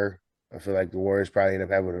Steve Kerr. I feel like the Warriors probably end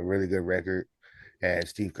up having a really good record. And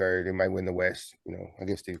Steve Kerr, they might win the West. I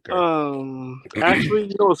guess Steve Kerr.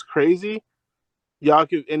 Actually, what's crazy? Y'all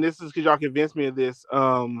can, and this is because y'all convinced me of this.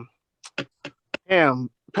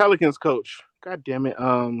 Pelicans coach. God damn it.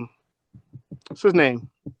 What's his name?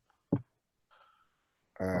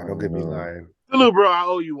 Don't get me lying. Lou, bro, I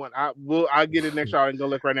owe you one. I'll get it next year and go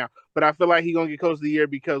look right now. But I feel like he's gonna get coach of the year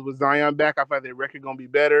because with Zion back, I feel like their record gonna be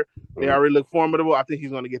better. They already look formidable. I think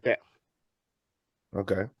he's gonna get that.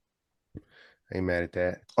 Okay. Ain't mad at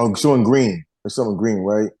that. Oh, someone Green. There's someone Green,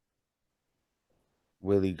 right?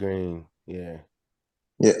 Willie Green. Yeah.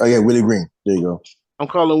 Yeah. Oh, yeah. Willie Green. There you go. I'm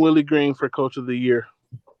calling Willie Green for coach of the year.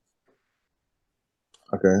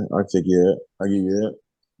 Okay. I'll take you that. I'll give you that.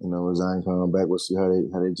 With Zion coming back, we'll see how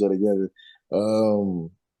they gel together. Oh,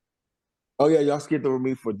 yeah. Y'all skipped over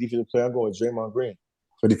me for defensive player. I'm going with Draymond Green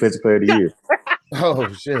for defensive player of the year.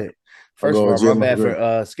 Oh, shit. First of all, my bad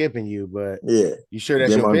for skipping you, but yeah. You sure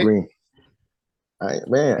that's Draymond your pick? Green.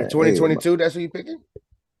 Man, in 2022, that's what you picking?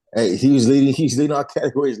 Hey, he's leading our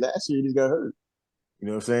categories last year. He just got hurt. You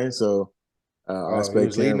know what I'm saying? So I expect he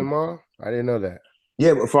was leading them all. I didn't know that.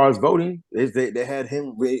 Yeah, but as far as voting, they had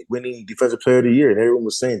him winning Defensive Player of the Year, and everyone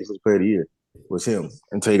was saying Defensive Player of the Year was him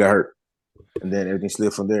until he got hurt, and then everything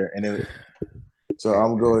slid from there. And then, so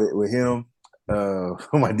I'm gonna go with him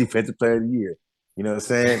for my Defensive Player of the Year. You know what I'm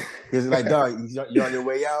saying? Because like, dog, you're on your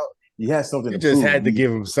way out. You had something. You to just prove. had to give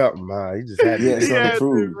him something, man. You just had to. Something to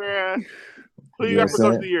prove. Man. Who you got for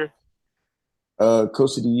Coach of the Year?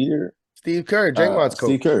 Coach of the Year, Steve Kerr, Draymond's coach.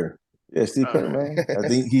 Steve Kerr. Yeah, Steve Kerr, man. I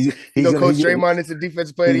think he's gonna coach Draymond into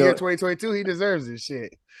Defensive Player of the Year 2022. He deserves this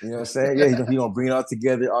shit. You know what I'm saying? Yeah, he's gonna bring it all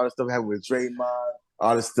together. All the stuff that happened with Draymond,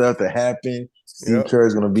 all the stuff that happened. Steve Kerr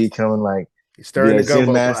is gonna be coming like he's stirring the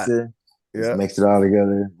gumbo master. Yeah, mix it all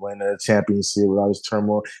together, win a championship with all this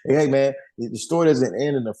turmoil. And hey, man, the story doesn't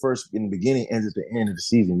end in the beginning, ends at the end of the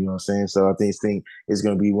season. You know what I'm saying? So I think this thing is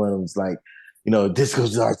gonna be one of those like, you know, this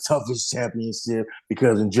was our toughest championship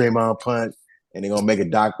because when Draymond punched, and they're gonna make a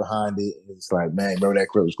doc behind it. And it's like, man, remember that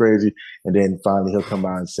clip was crazy. And then finally he'll come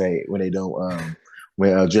out and say when they don't,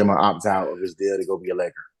 when Draymond opts out of his deal to go be a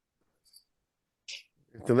Laker.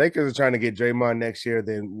 If the Lakers are trying to get Draymond next year,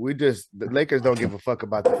 then the Lakers don't give a fuck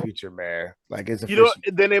about the future, man. Like it's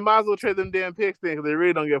then they might as well trade them damn picks then because they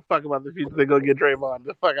really don't give a fuck about the future. They go get Draymond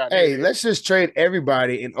the fuck out. Hey, let's just trade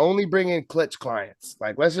everybody and only bring in clutch clients.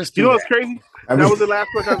 Like let's just. You know what's crazy? That was the last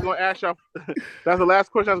question I was going to ask y'all. That's the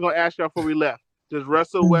last question I was going to ask y'all before we left. Does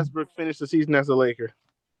Russell Westbrook finish the season as a Laker?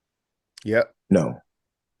 Yep. No.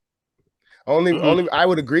 Only I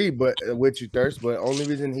would agree, but with you, Thirst. But only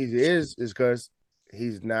reason he is because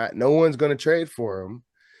he's not. No one's going to trade for him.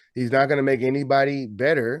 He's not going to make anybody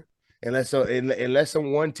better unless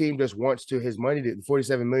some one team just wants his money to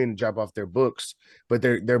 $47 million to drop off their books. But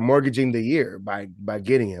they're mortgaging the year by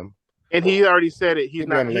getting him. And he already said it. He's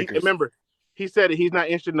not. Remember, he said it. He's not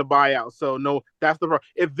interested in the buyout. So no, that's the problem.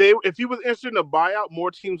 If he was interested in the buyout,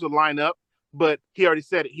 more teams would line up. But he already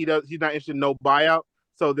said it. He's not interested in no buyout.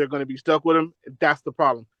 So they're going to be stuck with him. That's the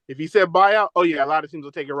problem. If he said buyout, oh yeah, a lot of teams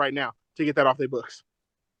will take it right now to get that off their books.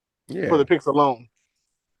 Yeah, for the picks alone.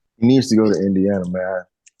 He needs to go to Indiana, man.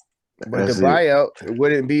 But the buyout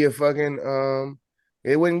wouldn't be a fucking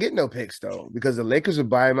it wouldn't get no picks though, because the Lakers would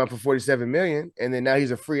buy him out for $47 million, and then now he's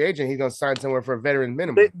a free agent. He's gonna sign somewhere for a veteran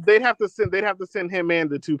minimum. They'd have to send him and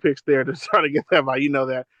the 2 picks there to try to get that by. You know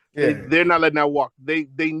that. Yeah. They're not letting that walk. They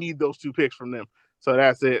need those 2 picks from them. So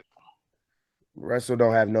that's it. Russell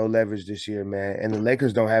don't have no leverage this year, man. And the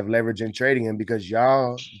Lakers don't have leverage in trading him because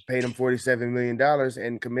y'all paid him $47 million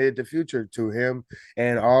and committed the future to him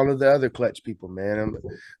and all of the other clutch people, man.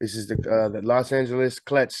 This is the Los Angeles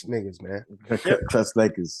clutch niggas, man. Clutch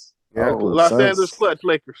Lakers. Yeah. Los Angeles clutch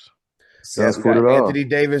Lakers. Sounds put it on. Anthony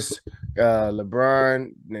Davis,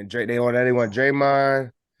 LeBron, and they want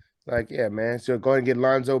Draymond. Like, yeah, man. So go ahead and get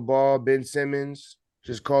Lonzo Ball, Ben Simmons.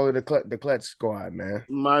 Just call it the clutch squad, man.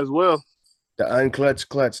 Might as well. The unclutch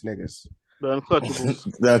clutch niggas. The unclutchables.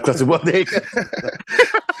 The unclutchable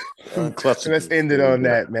niggas. Let's end it on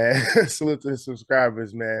that, man. Salute to the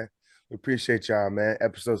subscribers, man. We appreciate y'all, man.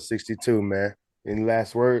 Episode 62, man. Any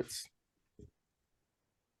last words?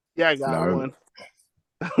 Yeah, I got one.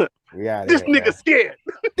 We out this here, nigga man. Scared.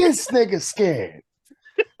 This nigga scared.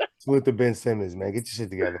 Salute to Ben Simmons, man. Get your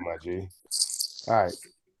shit together, my G. All right.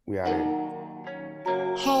 We out here.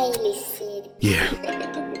 Hey, listen. Yeah.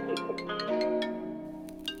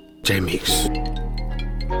 J Mix.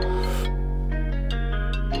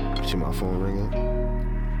 See my phone ringing.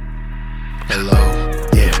 Hello.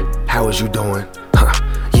 Yeah. How is you doing?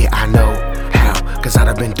 Yeah, I know how. Cause I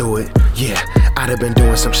done been through it. Yeah. I done been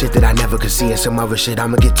doing some shit that I never could see and some other shit.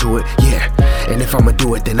 I'ma get to it. Yeah. And if I'ma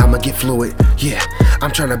do it, then I'ma get fluid. Yeah.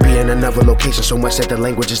 I'm trying to be in another location so much that the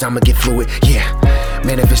languages I'ma get fluid. Yeah.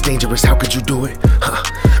 Man, if it's dangerous, how could you do it?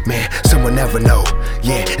 Man, someone never know.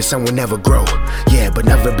 Yeah, and someone never grow. Yeah, but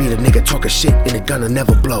never be the nigga talking shit and the gun'll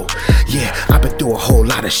never blow. Yeah, I've been through a whole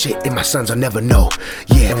lot of shit and my sons will never know.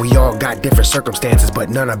 Yeah, and we all got different circumstances, but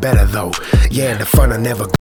none are better though. Yeah, and the fun'll never